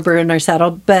little bit of a burr in our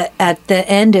saddle, but at the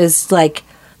end is like,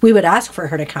 we would ask for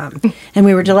her to come, and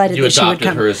we were delighted You that she would adopted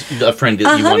come. her as a friend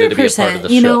that you wanted to be a part of the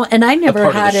show. 100%. And I never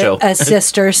part of had the show. a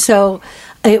sister, so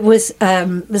it was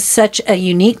such a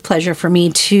unique pleasure for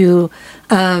me to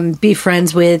be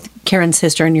friends with Karen's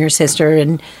sister and your sister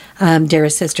and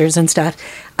Dara's sisters and stuff.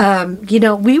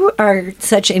 We are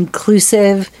such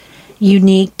inclusive,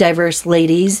 unique, diverse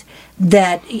ladies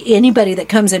that anybody that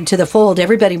comes into the fold,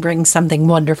 everybody brings something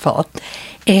wonderful.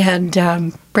 And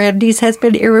Brandi's has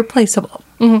been irreplaceable.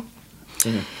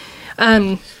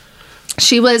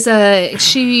 She was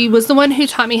the one who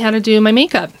taught me how to do my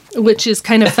makeup. which is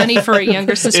kind of funny for a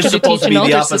younger sister to teach an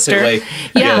older sister. Way.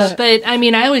 Yeah, Yes. but I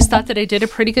mean, I always thought that I did a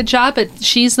pretty good job, but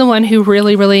she's the one who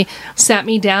really, really sat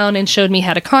me down and showed me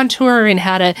how to contour and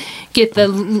how to get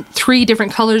the 3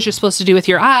 different colors you're supposed to do with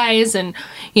your eyes and,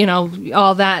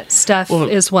 all that stuff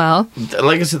as well.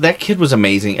 Like I said, that kid was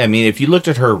amazing. I mean, if you looked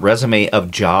at her resume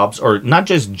of jobs, or not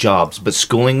just jobs, but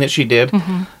schooling that she did,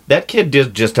 that kid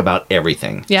did just about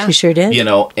everything. Yeah. She sure did.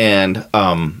 And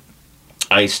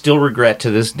I still regret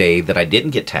to this day that I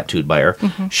didn't get tattooed by her.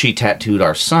 She tattooed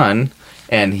our son,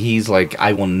 and he's like,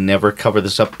 I will never cover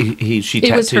this up.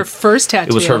 It was her first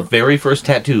tattoo. It was her very first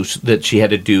tattoo that she had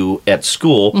to do at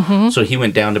school. So he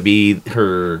went down to be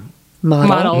her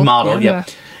model. Yeah.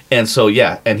 And so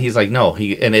and he's like, no,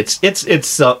 and it's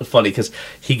funny because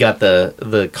he got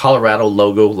the Colorado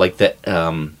logo, like the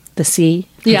C,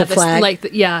 the flag.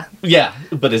 Yeah,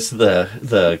 but it's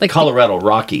the Colorado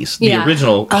Rockies, the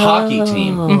original hockey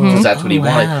team, because that's what he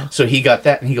wanted. So he got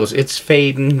that, and he goes, it's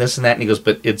fading, this and that, and he goes,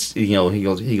 but it's, he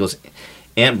goes,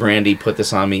 Aunt Brandi put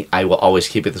this on me. I will always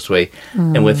keep it this way.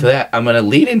 And with that, I'm going to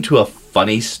lead into a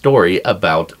funny story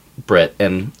about Brett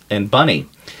and Bunny.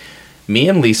 Me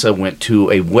and Lysa went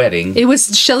to a wedding. It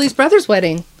was Shelley's brother's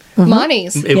wedding.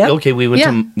 Monty's. Okay, we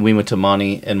went to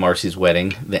Monty and Marcy's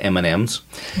wedding, the M&Ms,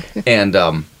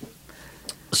 and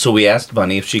so we asked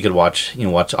Bunny if she could watch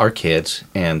our kids,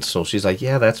 and so she's like,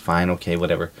 yeah, that's fine, okay,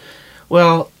 whatever.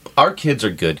 Well, our kids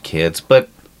are good kids, but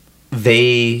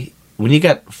when you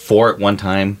got 4 at one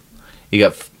time, you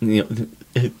got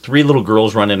 3 little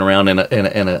girls running around and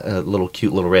a little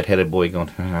cute little redheaded boy going,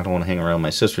 I don't want to hang around with my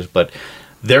sisters, but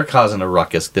they're causing a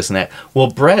ruckus, this and that.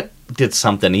 Well, Brett did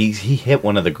something. He hit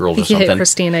one of the girls or something. He hit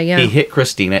Christina, yeah. He hit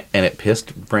Christina, and it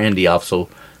pissed Brandi off, so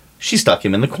she stuck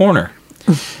him in the corner.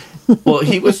 Well,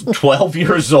 he was 12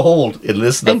 years old.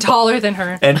 And taller than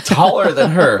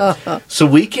her. So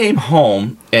we came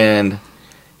home, and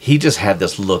he just had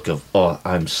this look of, oh,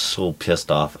 I'm so pissed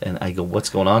off. And I go,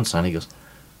 what's going on, son? He goes,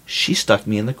 she stuck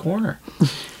me in the corner.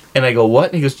 And I go, what?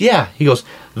 And he goes, yeah. He goes,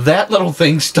 that little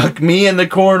thing stuck me in the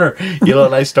corner.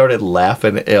 And I started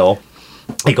laughing ill.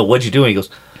 I go, what'd you do? And he goes,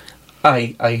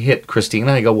 I hit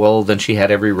Christina. I go, well, then she had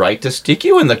every right to stick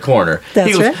you in the corner. That's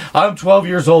he goes, right. I'm 12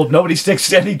 years old. Nobody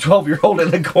sticks any 12-year-old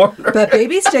in the corner. But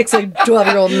baby sticks a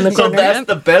 12-year-old in the corner. So that's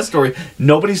the best story.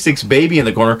 Nobody sticks baby in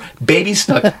the corner. Baby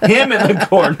stuck him in the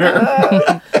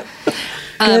corner.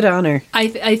 Good on her.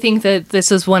 I think that this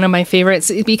is one of my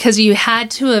favorites because you had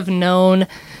to have known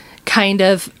kind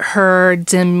of her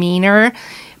demeanor.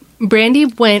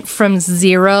 Brandi went from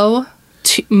 0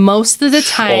 to most of the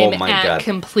time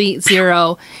complete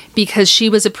 0 because she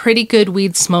was a pretty good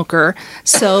weed smoker.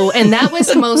 So, and that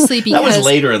was mostly because that was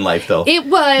later in life, though. It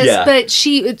was, but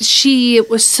she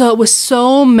was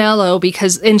so mellow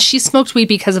and she smoked weed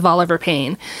because of all of her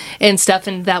pain and stuff,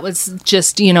 and that was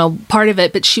just part of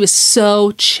it. But she was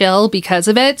so chill because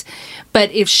of it. But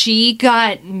if she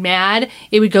got mad,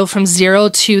 it would go from 0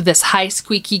 to this high,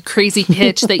 squeaky, crazy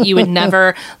pitch that you would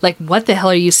never, like, what the hell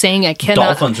are you saying? I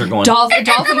cannot. Dolphins are going.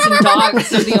 Dolphins and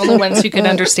dogs are the only ones who could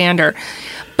understand her.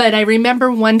 But I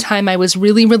remember one time I was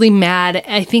really, really mad.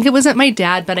 I think it wasn't my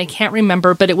dad, but I can't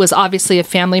remember. But it was obviously a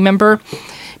family member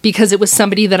because it was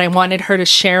somebody that I wanted her to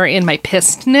share in my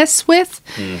pissedness with.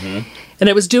 Mm-hmm. And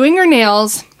I was doing her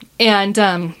nails, and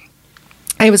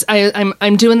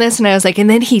I'm doing this, and I was like, and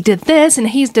then he did this, and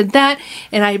he did that,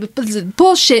 and I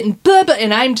bullshit and blah, blah,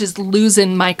 and I'm just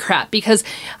losing my crap because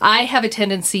I have a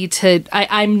tendency to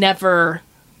I'm never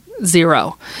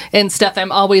 0 and stuff.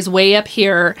 I'm always way up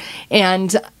here,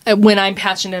 and when I'm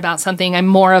passionate about something, I'm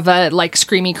more of a like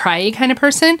screamy, cryy kind of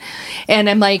person, and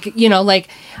I'm like,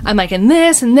 I'm like, and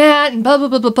this and that and blah blah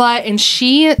blah blah blah, and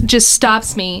she just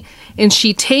stops me, and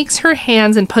she takes her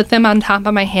hands and put them on top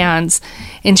of my hands,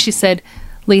 and she said,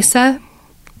 Lysa,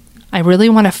 I really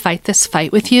want to fight this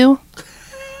fight with you,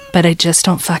 but I just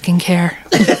don't fucking care.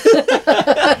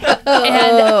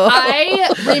 And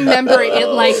I remember it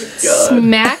like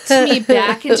smacked me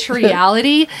back into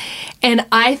reality. And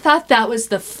I thought that was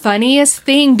the funniest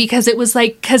thing because it was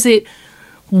like, because it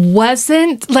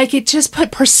wasn't like it just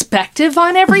put perspective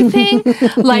on everything.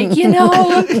 Like,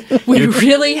 we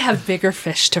really have bigger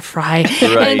fish to fry.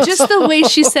 Right. And just the way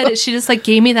she said it, she just like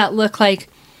gave me that look like,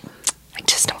 I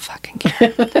just don't fucking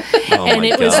care. And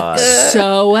it was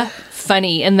so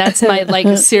funny, and that's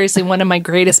my seriously one of my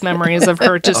greatest memories of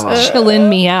her just chilling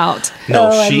me out. No,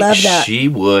 I love that. She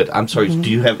would. I'm sorry. Do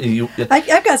you have you?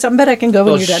 I've got something, but I can go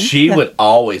when you're done. She would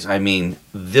always. I mean,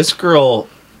 this girl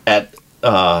at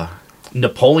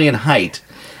Napoleon Height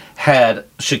had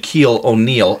Shaquille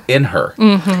O'Neal in her.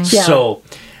 Mm-hmm. Yeah. So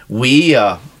we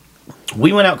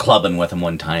went out clubbing with him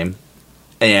one time,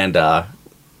 and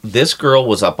this girl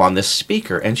was up on this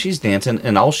speaker, and she's dancing,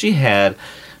 and all she had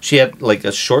like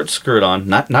a short skirt on,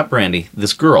 not Brandi,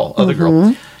 this girl, other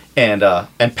girl,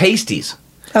 and pasties.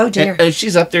 Oh, dear. And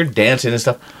she's up there dancing and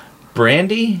stuff.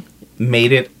 Brandi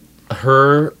made it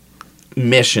her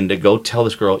mission to go tell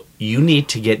this girl, you need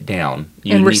to get down.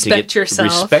 You And need respect to yourself.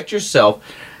 Respect yourself.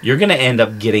 You're going to end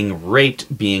up getting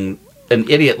raped being an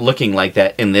idiot looking like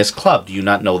that in this club. Do you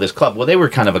not know this club? Well, they were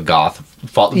kind of a goth.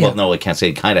 Well, no, I can't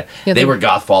say kind of. Yeah, they were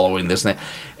goth following this and that.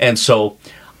 And so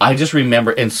I just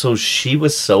remember, and so she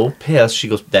was so pissed. She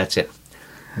goes, that's it.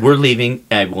 We're leaving,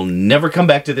 and I will never come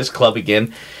back to this club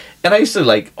again. And I used to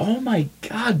like, oh my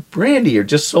God, Brandi, you're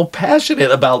just so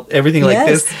passionate about everything like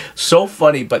this. So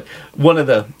funny. But one of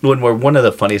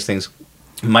the funniest things,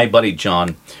 my buddy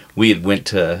John, we went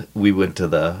to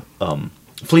the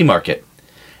flea market,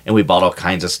 and we bought all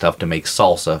kinds of stuff to make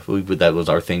salsa. That was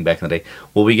our thing back in the day.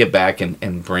 Well, we get back, and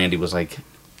Brandi was like,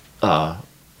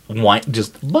 wine,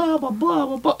 just blah blah blah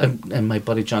blah blah, and my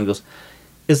buddy John goes,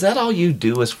 is that all you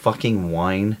do is fucking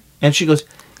whine? And she goes,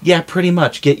 yeah, pretty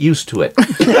much. Get used to it.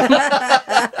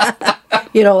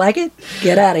 You don't like it?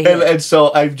 Get out of here. And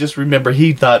so I just remember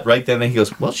he thought right then, and he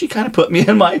goes, well, she kind of put me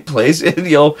in my place. And,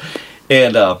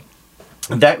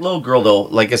 that little girl, though,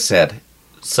 like I said,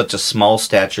 such a small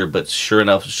stature, but sure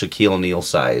enough, Shaquille O'Neal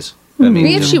size. I mean,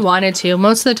 Maybe if she wanted to.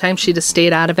 Most of the time, she just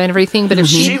stayed out of everything. But if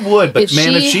she would, but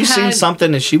man, if she seen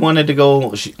something and she wanted to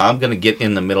go, I'm going to get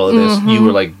in the middle of this. You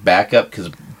were like, back up because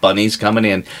Bunny's coming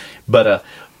in. But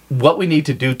what we need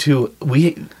to do too,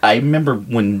 I remember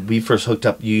when we first hooked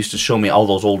up, you used to show me all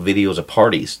those old videos of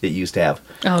parties that you used to have.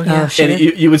 Oh, yeah. sure. And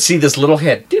you would see this little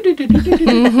head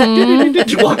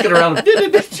walking around.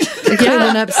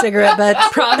 Cleaning up cigarette butts.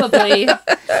 Probably.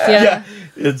 Yeah,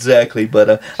 exactly.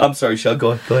 But I'm sorry, Shell.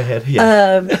 Go ahead.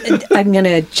 Yeah. I'm going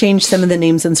to change some of the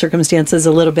names and circumstances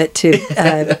a little bit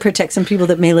to protect some people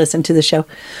that may listen to the show.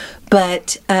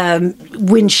 But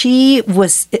when she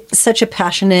was such a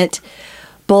passionate,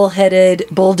 bullheaded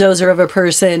bulldozer of a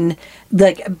person,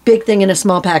 like a big thing in a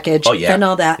small package, and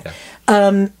all that.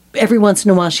 Yeah. Every once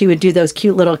in a while, she would do those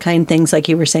cute little kind things, like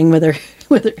you were saying, with her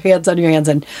hands on your hands.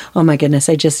 And oh my goodness,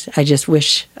 I just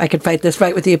wish I could fight this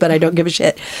fight with you, but I don't give a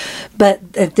shit. But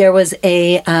there was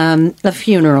a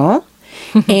funeral,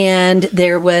 and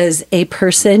there was a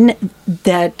person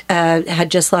that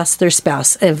had just lost their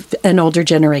spouse of an older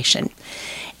generation.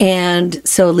 And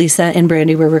so Lysa and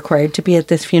Brandi were required to be at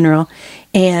this funeral,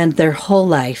 and their whole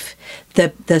life,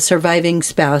 the surviving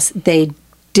spouse, they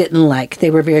didn't like.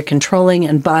 They were very controlling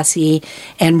and bossy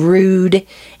and rude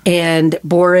and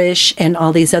boorish and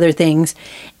all these other things.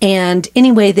 And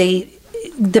anyway,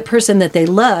 the person that they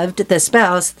loved, the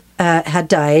spouse, had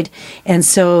died, and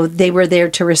so they were there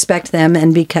to respect them,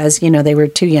 and because, they were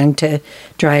too young to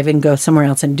drive and go somewhere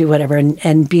else and do whatever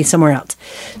and be somewhere else.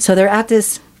 So they're at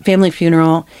this family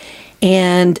funeral,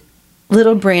 and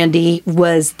little Brandi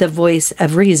was the voice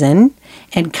of reason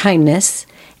and kindness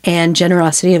and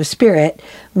generosity of spirit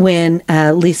when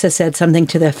Lysa said something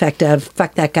to the effect of,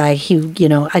 fuck that guy,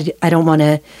 I don't want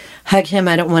to hug him,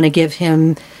 I don't want to give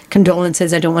him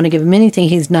condolences, I don't want to give him anything,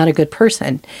 he's not a good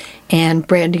person. And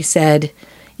Brandi said,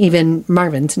 even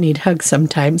Marvins need hugs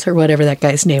sometimes, or whatever that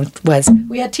guy's name was.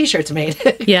 We had t-shirts made.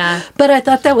 Yeah. But I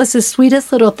thought that was the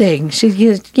sweetest little thing. She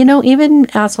used, even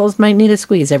assholes might need a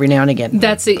squeeze every now and again.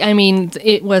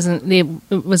 It was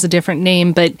a different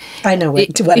name, but I know what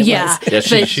it was. Yeah,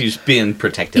 she's being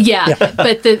protective. Yeah.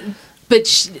 But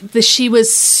she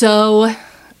was so,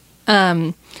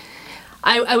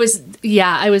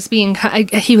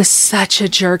 he was such a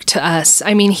jerk to us.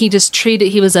 I mean, he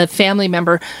was a family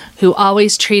member who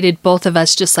always treated both of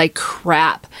us just like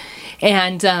crap.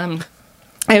 And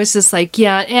I was just like,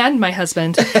 yeah, and my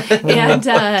husband. And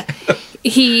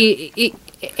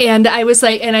and I was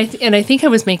like, and I think I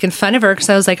was making fun of her because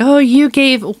I was like, oh,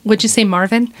 what'd you say,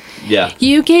 Marvin? Yeah.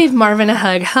 You gave Marvin a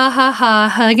hug. Ha, ha, ha.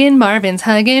 Hugging Marvin's.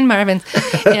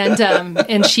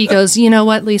 And she goes, you know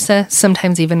what, Lysa?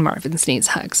 Sometimes even Marvin's needs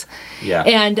hugs. Yeah.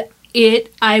 And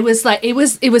I was like, it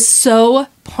was so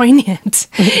poignant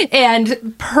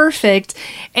and perfect.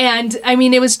 And I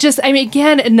mean, it was just,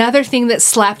 again, another thing that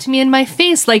slapped me in my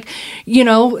face. Like,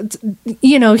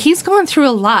 he's going through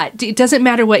a lot. It doesn't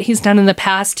matter what he's done in the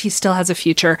past. He still has a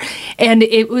future. And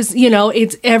it was,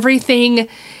 it's everything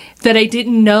that I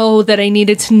didn't know that I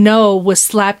needed to know was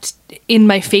slapped in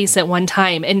my face at one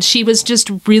time. And she was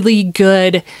just really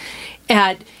good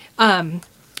at,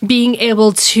 being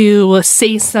able to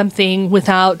say something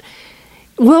without,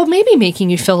 maybe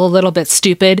making you feel a little bit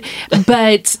stupid,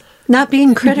 but Not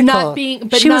being critical. Not being,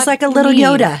 but she was not like a little mean.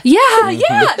 Yoda.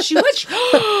 Yeah, she was.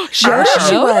 Sure,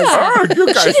 she was.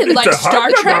 You guys She didn't need like to Star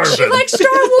hug Trek. about She it. liked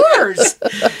Star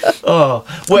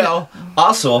Wars. Well,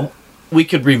 also, we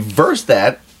could reverse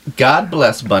that. God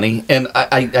bless Bunny. And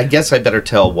I guess I better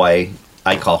tell why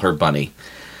I call her Bunny.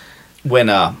 When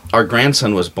our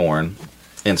grandson was born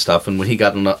and stuff, and when he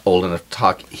got old enough to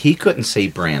talk, he couldn't say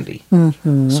Brandi.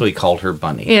 So he called her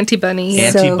Bunny. Auntie Bunny. Yeah.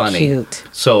 Auntie So Bunny. cute.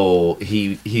 So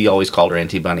he always called her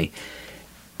Auntie Bunny.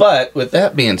 But with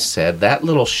that being said, that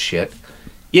little shit,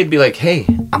 you'd be like, "Hey,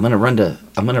 I'm gonna run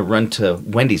to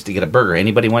Wendy's to get a burger.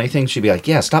 Anybody want anything?" She'd be like,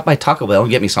 "Yeah, stop by Taco Bell and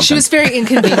get me something." She was very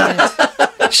inconvenient.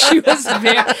 She was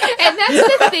very, and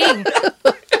that's the thing.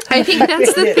 I think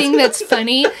that's the thing that's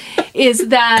funny is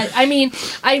that, I mean,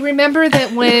 I remember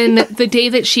that when the day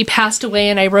that she passed away,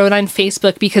 and I wrote on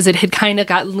Facebook because it had kind of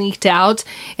got leaked out,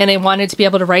 and I wanted to be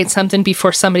able to write something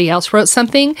before somebody else wrote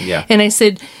something. Yeah. And I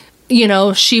said, you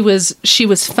know, she was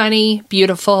funny,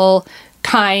 beautiful,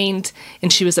 kind,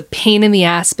 and she was a pain in the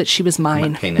ass, but she was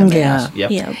mine. Pain in the Yeah. ass.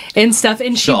 Yep. Yeah. And stuff.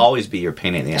 And She'll always be your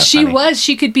pain in the ass. she honey. was.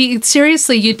 She could be.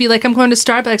 Seriously, you'd be like, I'm going to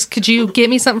Starbucks. Could you get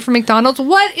me something from McDonald's?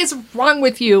 What is wrong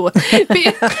with you?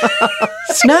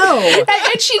 No.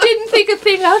 And she didn't think a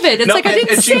thing of it. It's like, I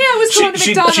didn't say I was going to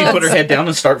McDonald's. She'd put her head down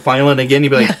and start filing again. You'd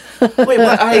be like, wait,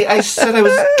 what? I said I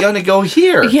was going to go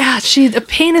here. Yeah, she's a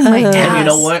pain in my ass. And you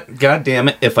know what? God damn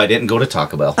it, if I didn't go to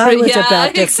Taco Bell. I was Yeah,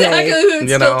 about to exactly. say. It's You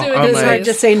still know, doing I'm his like- Hard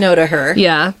to say no to her.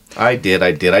 Yeah. I did.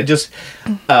 I just,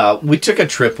 we took a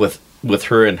trip with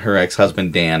her and her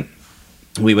ex-husband, Dan.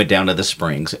 We went down to the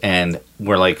Springs, and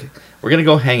we're like, we're going to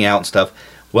go hang out and stuff.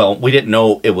 Well, we didn't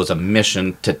know it was a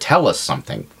mission to tell us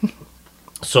something.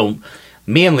 So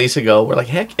me and Lysa go, we're like,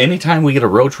 heck, anytime we get a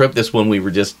road trip, this one we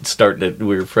were just we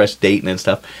were fresh dating and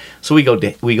stuff. So we go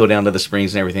down to the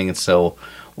Springs and everything, and so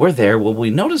we're there. Well, we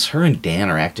notice her and Dan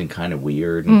are acting kind of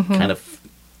weird and kind of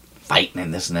fighting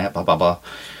and this and that, blah, blah, blah.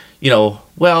 You know,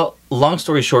 well, long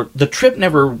story short, the trip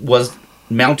never was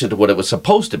mounted to what it was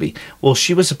supposed to be. Well,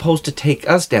 she was supposed to take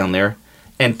us down there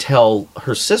and tell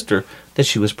her sister that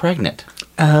she was pregnant.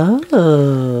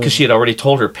 Oh. Because she had already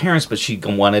told her parents, but she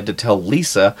wanted to tell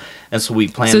Lysa, and so we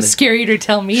planned. So it's scarier to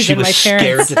tell me she than was my scared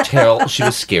parents. to tell. She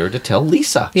was scared to tell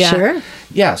Lysa. Yeah. Sure.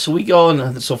 Yeah. So we go,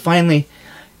 and so finally,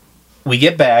 we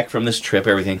get back from this trip.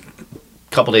 Everything.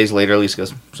 A couple days later, Lysa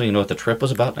goes, "So you know what the trip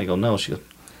was about?" And I go, "No." She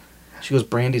goes,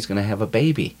 "Brandi's going to have a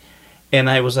baby." And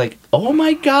I was like, "Oh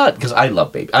my God," because I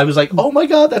love baby. I was like, "Oh my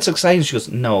God, that's exciting." She goes,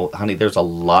 "No, honey, there's a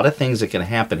lot of things that can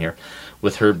happen here.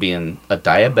 With her being a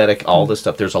diabetic, all this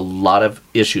stuff, there's a lot of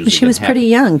issues. that She can was happen." pretty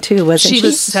young, too, wasn't she? She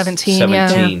was 17,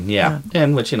 17, yeah.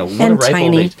 And which, you know, what And a ripe old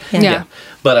tiny. age. Yeah.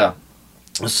 But,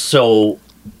 so,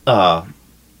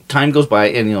 time goes by,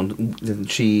 and, you know,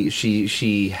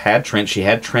 she had Trent. She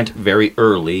had Trent very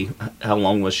early. How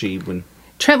long was she when...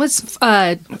 Trent was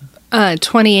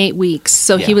 28 weeks,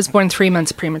 so he Yeah. was born 3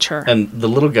 months premature. And the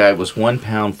little guy was 1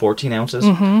 pound, 14 ounces.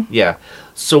 Mm-hmm. Yeah.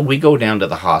 So we go down to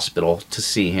the hospital to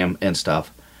see him and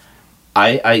stuff.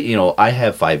 I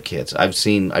have 5 kids.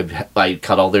 I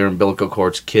cut all their umbilical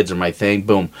cords. Kids are my thing.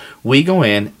 Boom. We go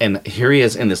in, and here he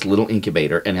is in this little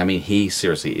incubator. And I mean, he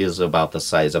seriously is about the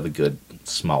size of a good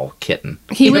small kitten.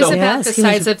 He You was know? about Yes, the he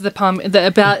was- size of the palm,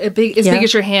 about as big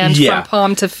as your hand Yeah. from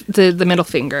palm to the middle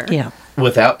finger. Yeah.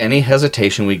 Without any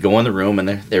hesitation, we go in the room, and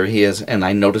there he is. And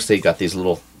I noticed they got these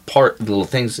little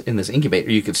things in this incubator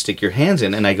you could stick your hands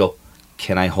in. And I go,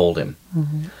 "Can I hold him?"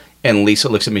 Mm-hmm. And Lysa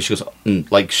looks at me. She goes,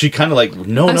 like she kind of like,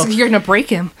 no, I was no. like, you're gonna break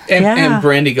him. And, Yeah. and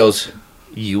Brandi goes,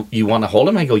 you want to hold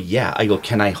him? I go, yeah. I go,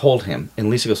 can I hold him?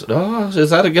 And Lysa goes, oh,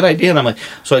 is that a good idea? And I'm like,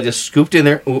 so I just scooped in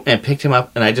there and picked him up.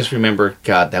 And I just remember,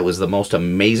 God, that was the most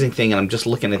amazing thing. And I'm just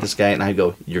looking at this guy, and I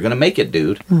go, you're gonna make it,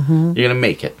 dude. Mm-hmm. You're gonna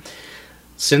make it.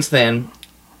 Since then,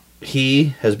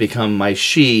 he has become my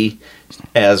she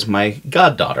as my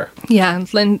goddaughter. Yeah,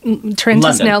 Trent is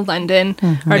London. now London,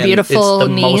 our And beautiful it's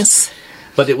the niece.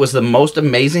 But it was the most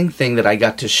amazing thing that I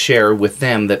got to share with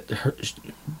them. That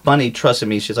Bunny trusted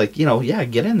me. She's like, yeah,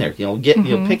 get in there.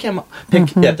 Pick him up.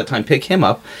 At the time, pick him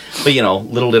up. But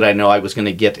little did I know I was going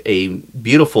to get a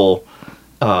beautiful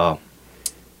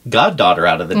goddaughter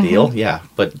out of the deal. Yeah,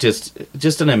 but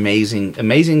just an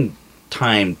amazing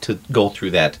time to go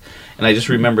through that. And I just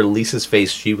remember Lisa's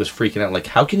face. She was freaking out, like,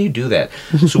 how can you do that?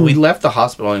 So we left the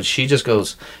hospital, and she just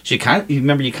goes, you kind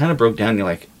of broke down. You're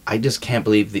like, I just can't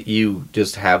believe that you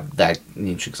just have that.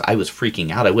 I was freaking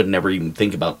out. I would never even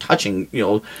think about touching,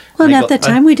 Well, and at the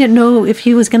time, we didn't know if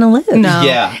he was going to live. No.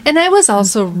 Yeah. And I was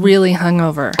also really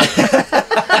hungover.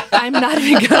 I'm not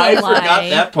even gonna I lie. forgot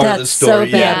that part of the That's story.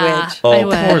 so bad, yeah. Witch. Oh, I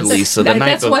was. poor Lysa. The night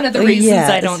That's of- one of the reasons Yes.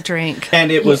 I don't drink.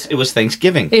 And it was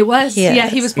Thanksgiving. It was. Yes. Yeah,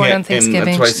 he was born Yeah, on Thanksgiving. And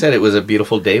that's why I said it was a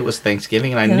beautiful day. It was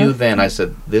Thanksgiving, and I knew then. I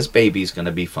said, "This baby's going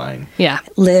to be fine." Yeah.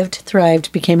 Lived,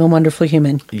 thrived, became a wonderful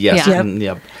human. Yes. Yeah.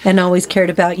 Yep. And always cared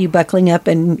about you buckling up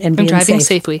and being driving safe.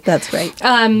 safely. That's right.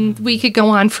 We could go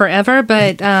on forever,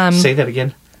 but Say that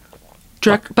again.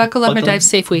 buckle up and buckle- dive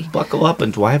safely. Buckle up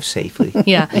and drive safely.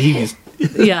 Yeah. He's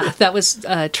Yeah, that was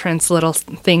Trent's little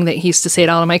thing that he used to say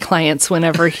to all of my clients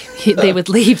whenever they would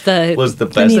leave the. was the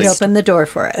And best. he'd thing. open the door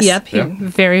for us. Yep, Yeah.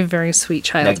 very, very sweet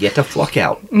Now child. get the fuck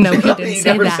out. No, he didn't He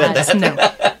say never that. said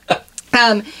that.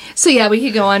 No. So yeah, we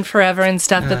could go on forever and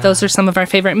stuff, but those are some of our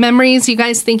favorite memories. You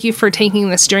guys, thank you for taking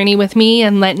this journey with me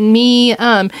and letting me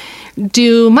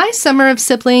do my Summer of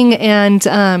Sibling,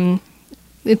 and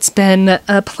it's been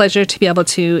a pleasure to be able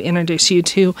to introduce you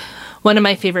to one of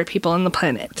my favorite people on the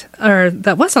planet, or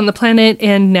that was on the planet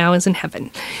and now is in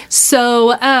heaven.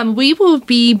 So we will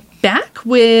be back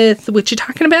with what you're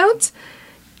talking about.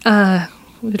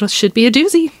 It should be a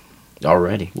doozy.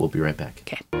 Alrighty, we'll be right back.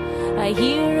 Okay. I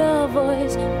hear a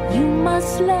voice, you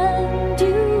must learn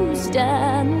to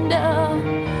stand up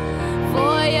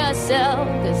for yourself,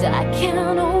 'cause I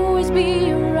can't always be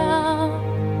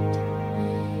around.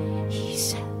 He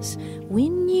says,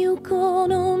 when you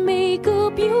gonna make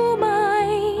up your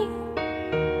mind?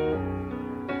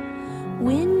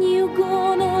 When you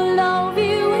gonna love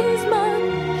you as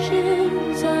much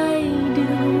as I do?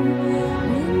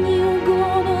 When you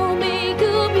gonna make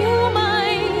up your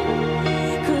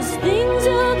mind? 'Cause things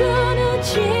are gonna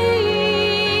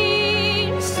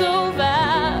change so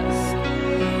fast.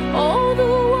 All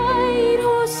the white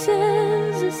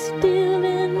horses are still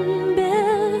in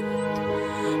bed.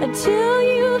 I tell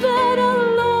you that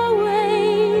I'll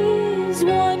always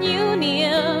want you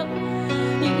near.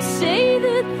 You say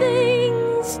that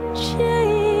things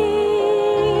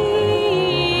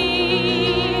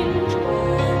change,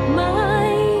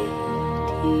 my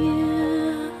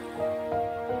dear.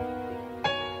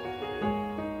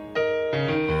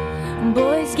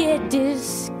 Boys get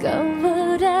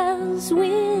discovered as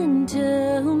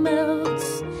winter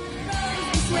melts.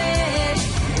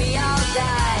 We all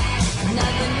die,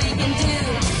 nothing we can do.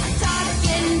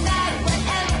 Talking about what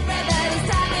everybody's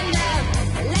talking about.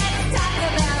 Let's talk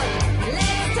about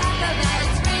it.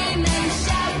 Scream and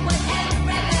shout what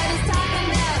everybody's talking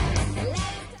about.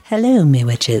 Hello, me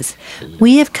witches.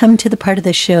 We have come to the part of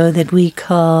the show that we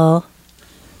call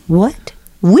what?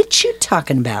 Which you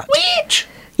talking about? Which?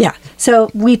 Yeah.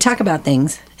 So we talk about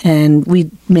things, and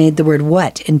we made the word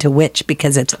 "what" into "which"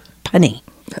 because it's punny.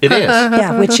 It is.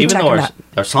 Yeah, which you Even talking though about?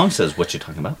 our song says what you're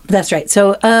talking about. That's right.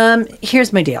 So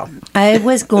here's my deal. I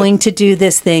was going to do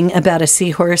this thing about a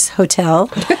seahorse hotel.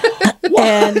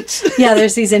 And yeah,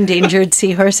 there's these endangered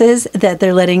seahorses that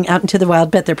they're letting out into the wild,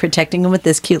 but they're protecting them with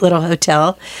this cute little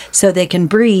hotel so they can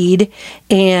breed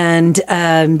and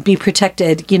be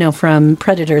protected, from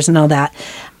predators and all that.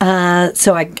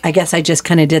 So I guess I just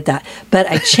kind of did that, but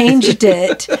I changed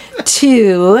it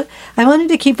to, I wanted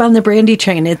to keep on the Brandi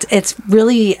train. It's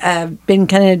really been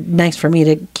kind of nice for me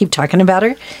to keep talking about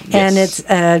her. And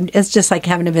it's just like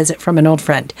having a visit from an old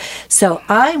friend. So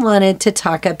I wanted to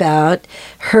talk about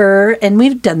her, and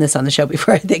we've done this on the show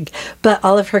before, I think, but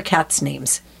all of her cats'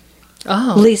 names.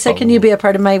 Oh. Lisa, can you be a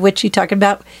part of my What You Talking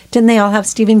About? Didn't they all have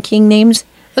Stephen King names?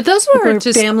 But those were Were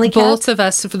just family both cats? of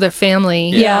us for the family.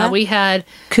 Yeah. We had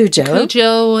Cujo,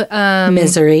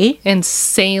 Misery. and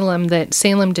Salem. That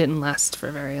Salem didn't last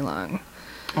for very long.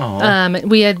 Oh.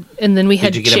 We had, and then we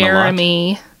had you get him a lot?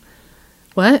 Jeremy.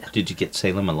 What? Did you get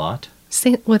Salem a lot?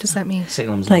 What does that mean?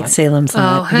 Salem's Like a lot. Salem's Oh,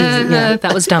 Lot. Yeah.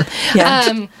 that was dumb.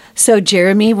 Yeah. So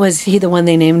Jeremy, was he the one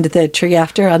they named the tree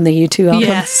after on the U2 album?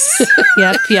 Yes.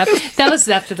 yep. That was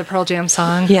after the Pearl Jam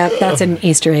song. Yeah, that's an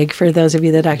Easter egg for those of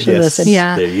you that actually Yes. listen.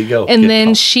 Yeah. There you go. And Good then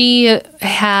call. she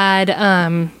had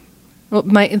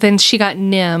then she got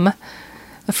Nim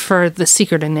for The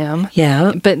Secret of Nim.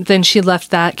 Yeah, But then she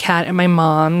left that cat at my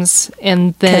mom's,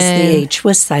 and because then the H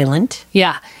was silent.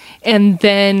 yeah, and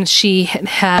then she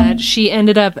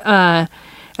ended up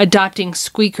adopting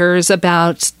Squeakers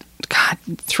about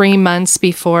 3 months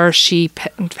before she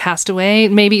passed away.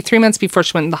 Maybe 3 months before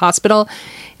she went in the hospital,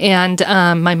 and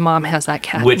my mom has that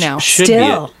cat Which now. should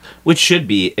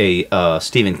be a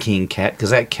Stephen King cat,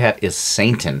 because that cat is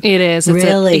Satan. It is. It's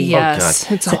Really? yes. Oh,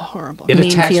 God. It's a horrible. It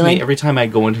mean attacks feeling. me every time I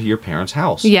go into your parents'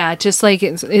 house. Yeah, just like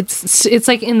it's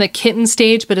like in the kitten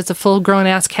stage, but it's a full grown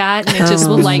ass cat, and it just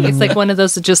will it's like one of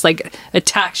those that just like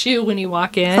attacks you when you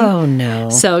walk in. Oh no.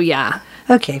 So yeah.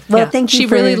 Okay. Well, Yeah. thank you. She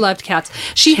really loved cats.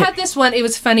 She had this one. It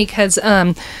was funny because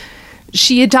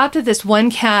she adopted this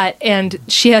one cat and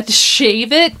she had to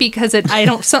shave it because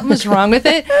something was wrong with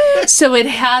it. So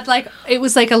it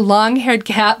was like a long-haired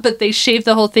cat, but they shaved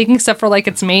the whole thing except for like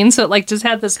its mane. So it like just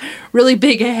had this really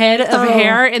big head of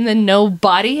hair and then no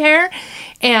body hair.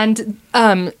 And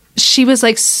she was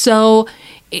like,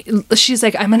 she's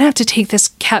like, I'm going to have to take this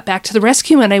cat back to the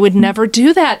rescue. And I would never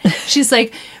do that. She's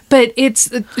like, but it's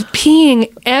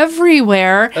peeing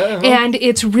everywhere and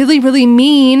it's really, really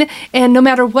mean. And no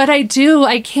matter what I do,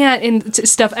 I can't and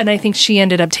stuff. And I think she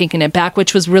ended up taking it back,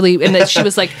 which was really, and that she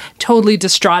was like totally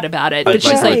distraught about it. But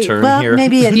she's like,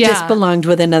 maybe it just belonged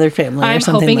with another family or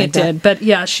something hoping like it that. did. But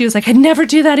yeah, she was like, I'd never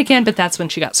do that again. But that's when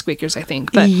she got squeakers, I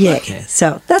think. But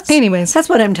So that's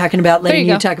what I'm talking about. Letting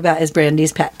you talk about as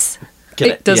Brandi's pets.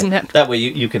 It doesn't matter. That way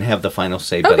you can have the final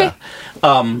say. Okay.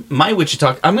 But my witchy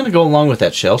talk, I'm going to go along with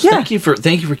that, Shell. So thank you for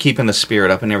keeping the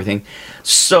spirit up and everything.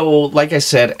 So, like I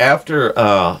said, after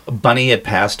Bunny had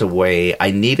passed away, I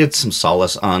needed some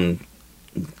solace on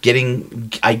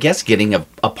getting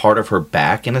a part of her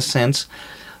back in a sense.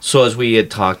 So, as we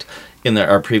had talked in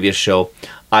our previous show,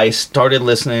 I started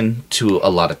listening to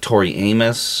a lot of Tori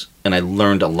Amos, and I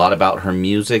learned a lot about her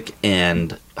music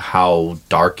and how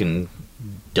dark and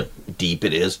deep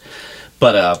it is.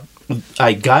 But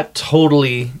I got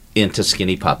totally into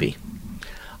Skinny Puppy.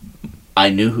 I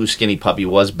knew who Skinny Puppy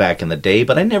was back in the day,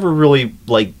 but I never really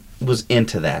was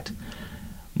into that.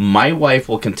 My wife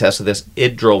will contest to this.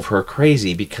 It drove her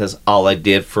crazy because all I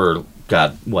did for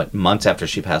months after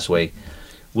she passed away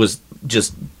was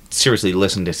just seriously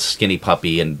listen to Skinny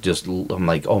Puppy, and just I'm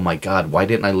like, oh my God, why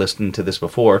didn't I listen to this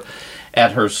before?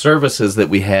 At her services that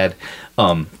we had,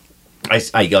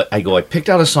 I picked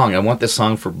out a song. I want this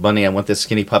song for Bunny. I want this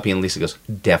Skinny Puppy. And Lysa goes,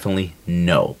 definitely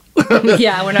no.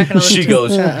 Yeah, we're not going to listen she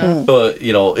goes,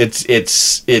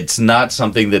 it's not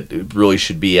something that really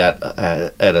should be at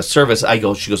a service.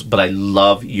 She goes, but I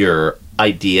love your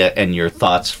idea and your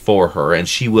thoughts for her. And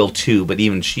she will too. But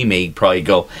even she may probably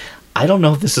go, I don't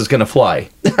know if this is going to fly.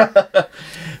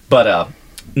 But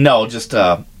no, just...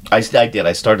 I did.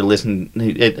 I started listening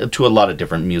to a lot of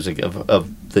different music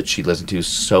of that she listened to.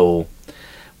 So,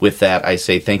 with that, I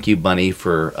say thank you, Bunny,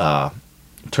 for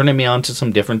turning me on to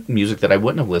some different music that I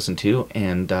wouldn't have listened to.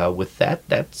 And with that,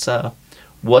 that's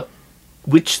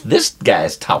which this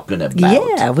guy's talking about.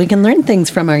 Yeah, we can learn things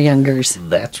from our youngers.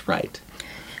 That's right.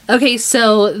 Okay,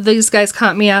 so these guys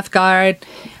caught me off guard.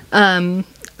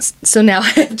 So now I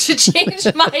have to change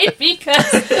mine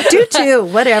because... Do too,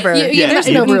 whatever. There's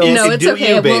no rules. No, it's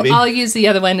okay. Well, I'll use the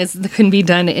other one. It can be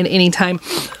done at any time.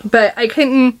 But I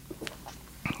couldn't...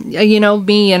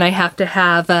 me, and I have to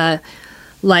have a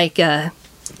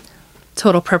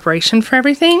total preparation for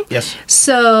everything. Yes.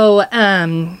 So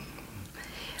I'm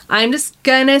just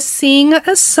going to sing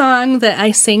a song that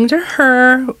I sang to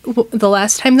her the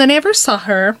last time that I ever saw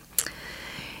her.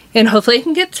 And hopefully I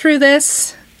can get through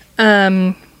this.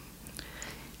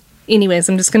 Anyways,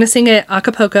 I'm just going to sing it a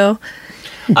cappella.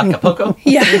 Acapulco?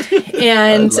 Yeah.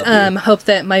 And hope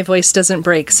that my voice doesn't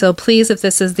break. So please, if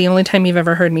this is the only time you've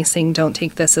ever heard me sing, don't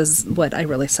take this as what I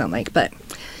really sound like. But,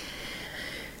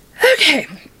 okay.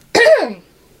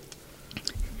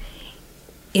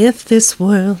 If this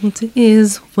world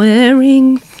is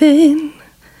wearing thin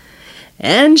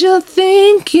and you're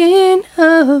thinking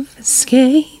of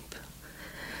escape,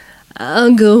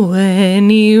 I'll go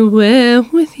anywhere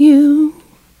with you.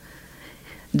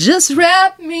 Just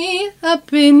wrap me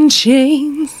up in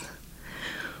chains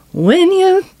when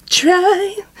you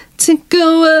try to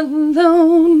go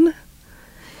alone.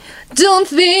 Don't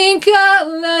think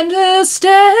I'll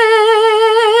understand.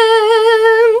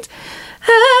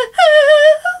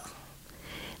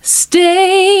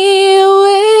 Stay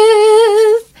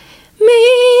with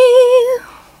me.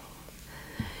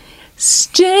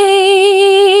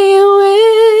 Stay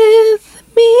with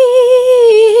me.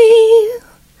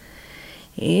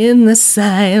 In the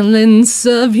silence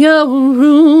of your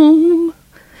room,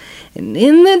 and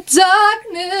in the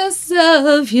darkness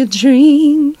of your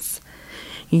dreams,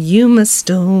 you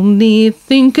must only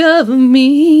think of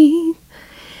me.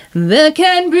 There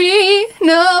can be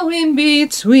no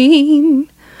in-between.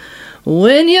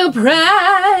 When your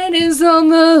pride is on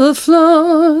the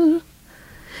floor,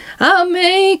 I'll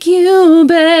make you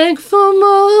beg for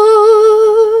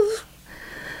more.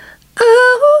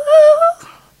 Oh,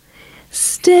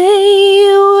 stay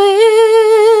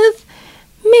with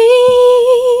me.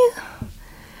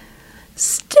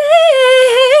 Stay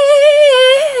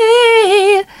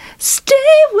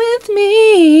with me.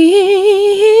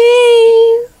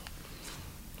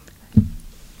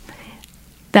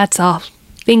 That's all.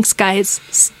 Thanks, guys.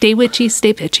 Stay witchy,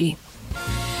 stay pitchy.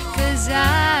 'Cause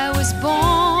I was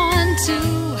born to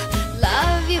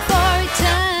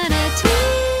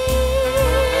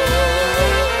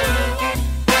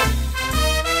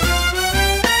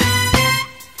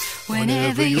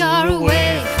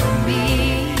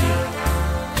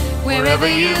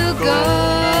wherever you go.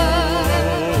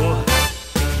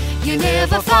 You're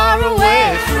never far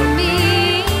away from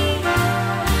me.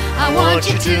 I want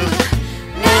you to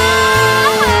know.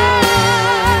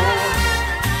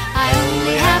 I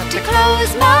only have to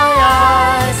close my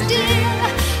eyes, dear,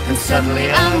 and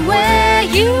suddenly I'm where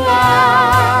you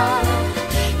are.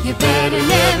 You better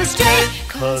never stray,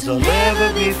 'cause I'll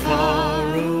never be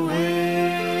far away.